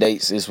set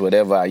dates. It's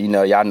whatever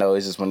y'all know.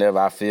 It's just whenever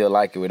I feel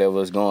like it,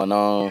 whatever's going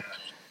on.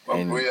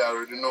 And we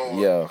already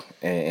know.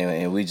 Yeah,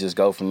 and we just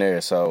go from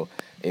there. So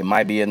it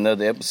might be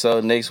another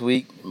episode next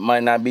week.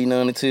 Might not be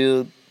none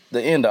until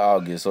the end of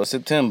August or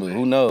September.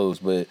 Who knows?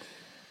 But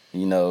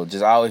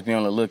just always be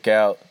on the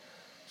lookout.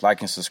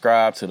 Like and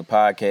subscribe to the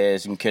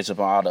podcast. You can catch up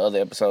on all the other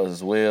episodes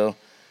as well.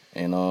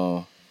 And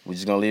we're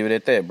just gonna leave it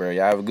at that, bro.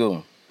 Y'all have a good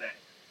one.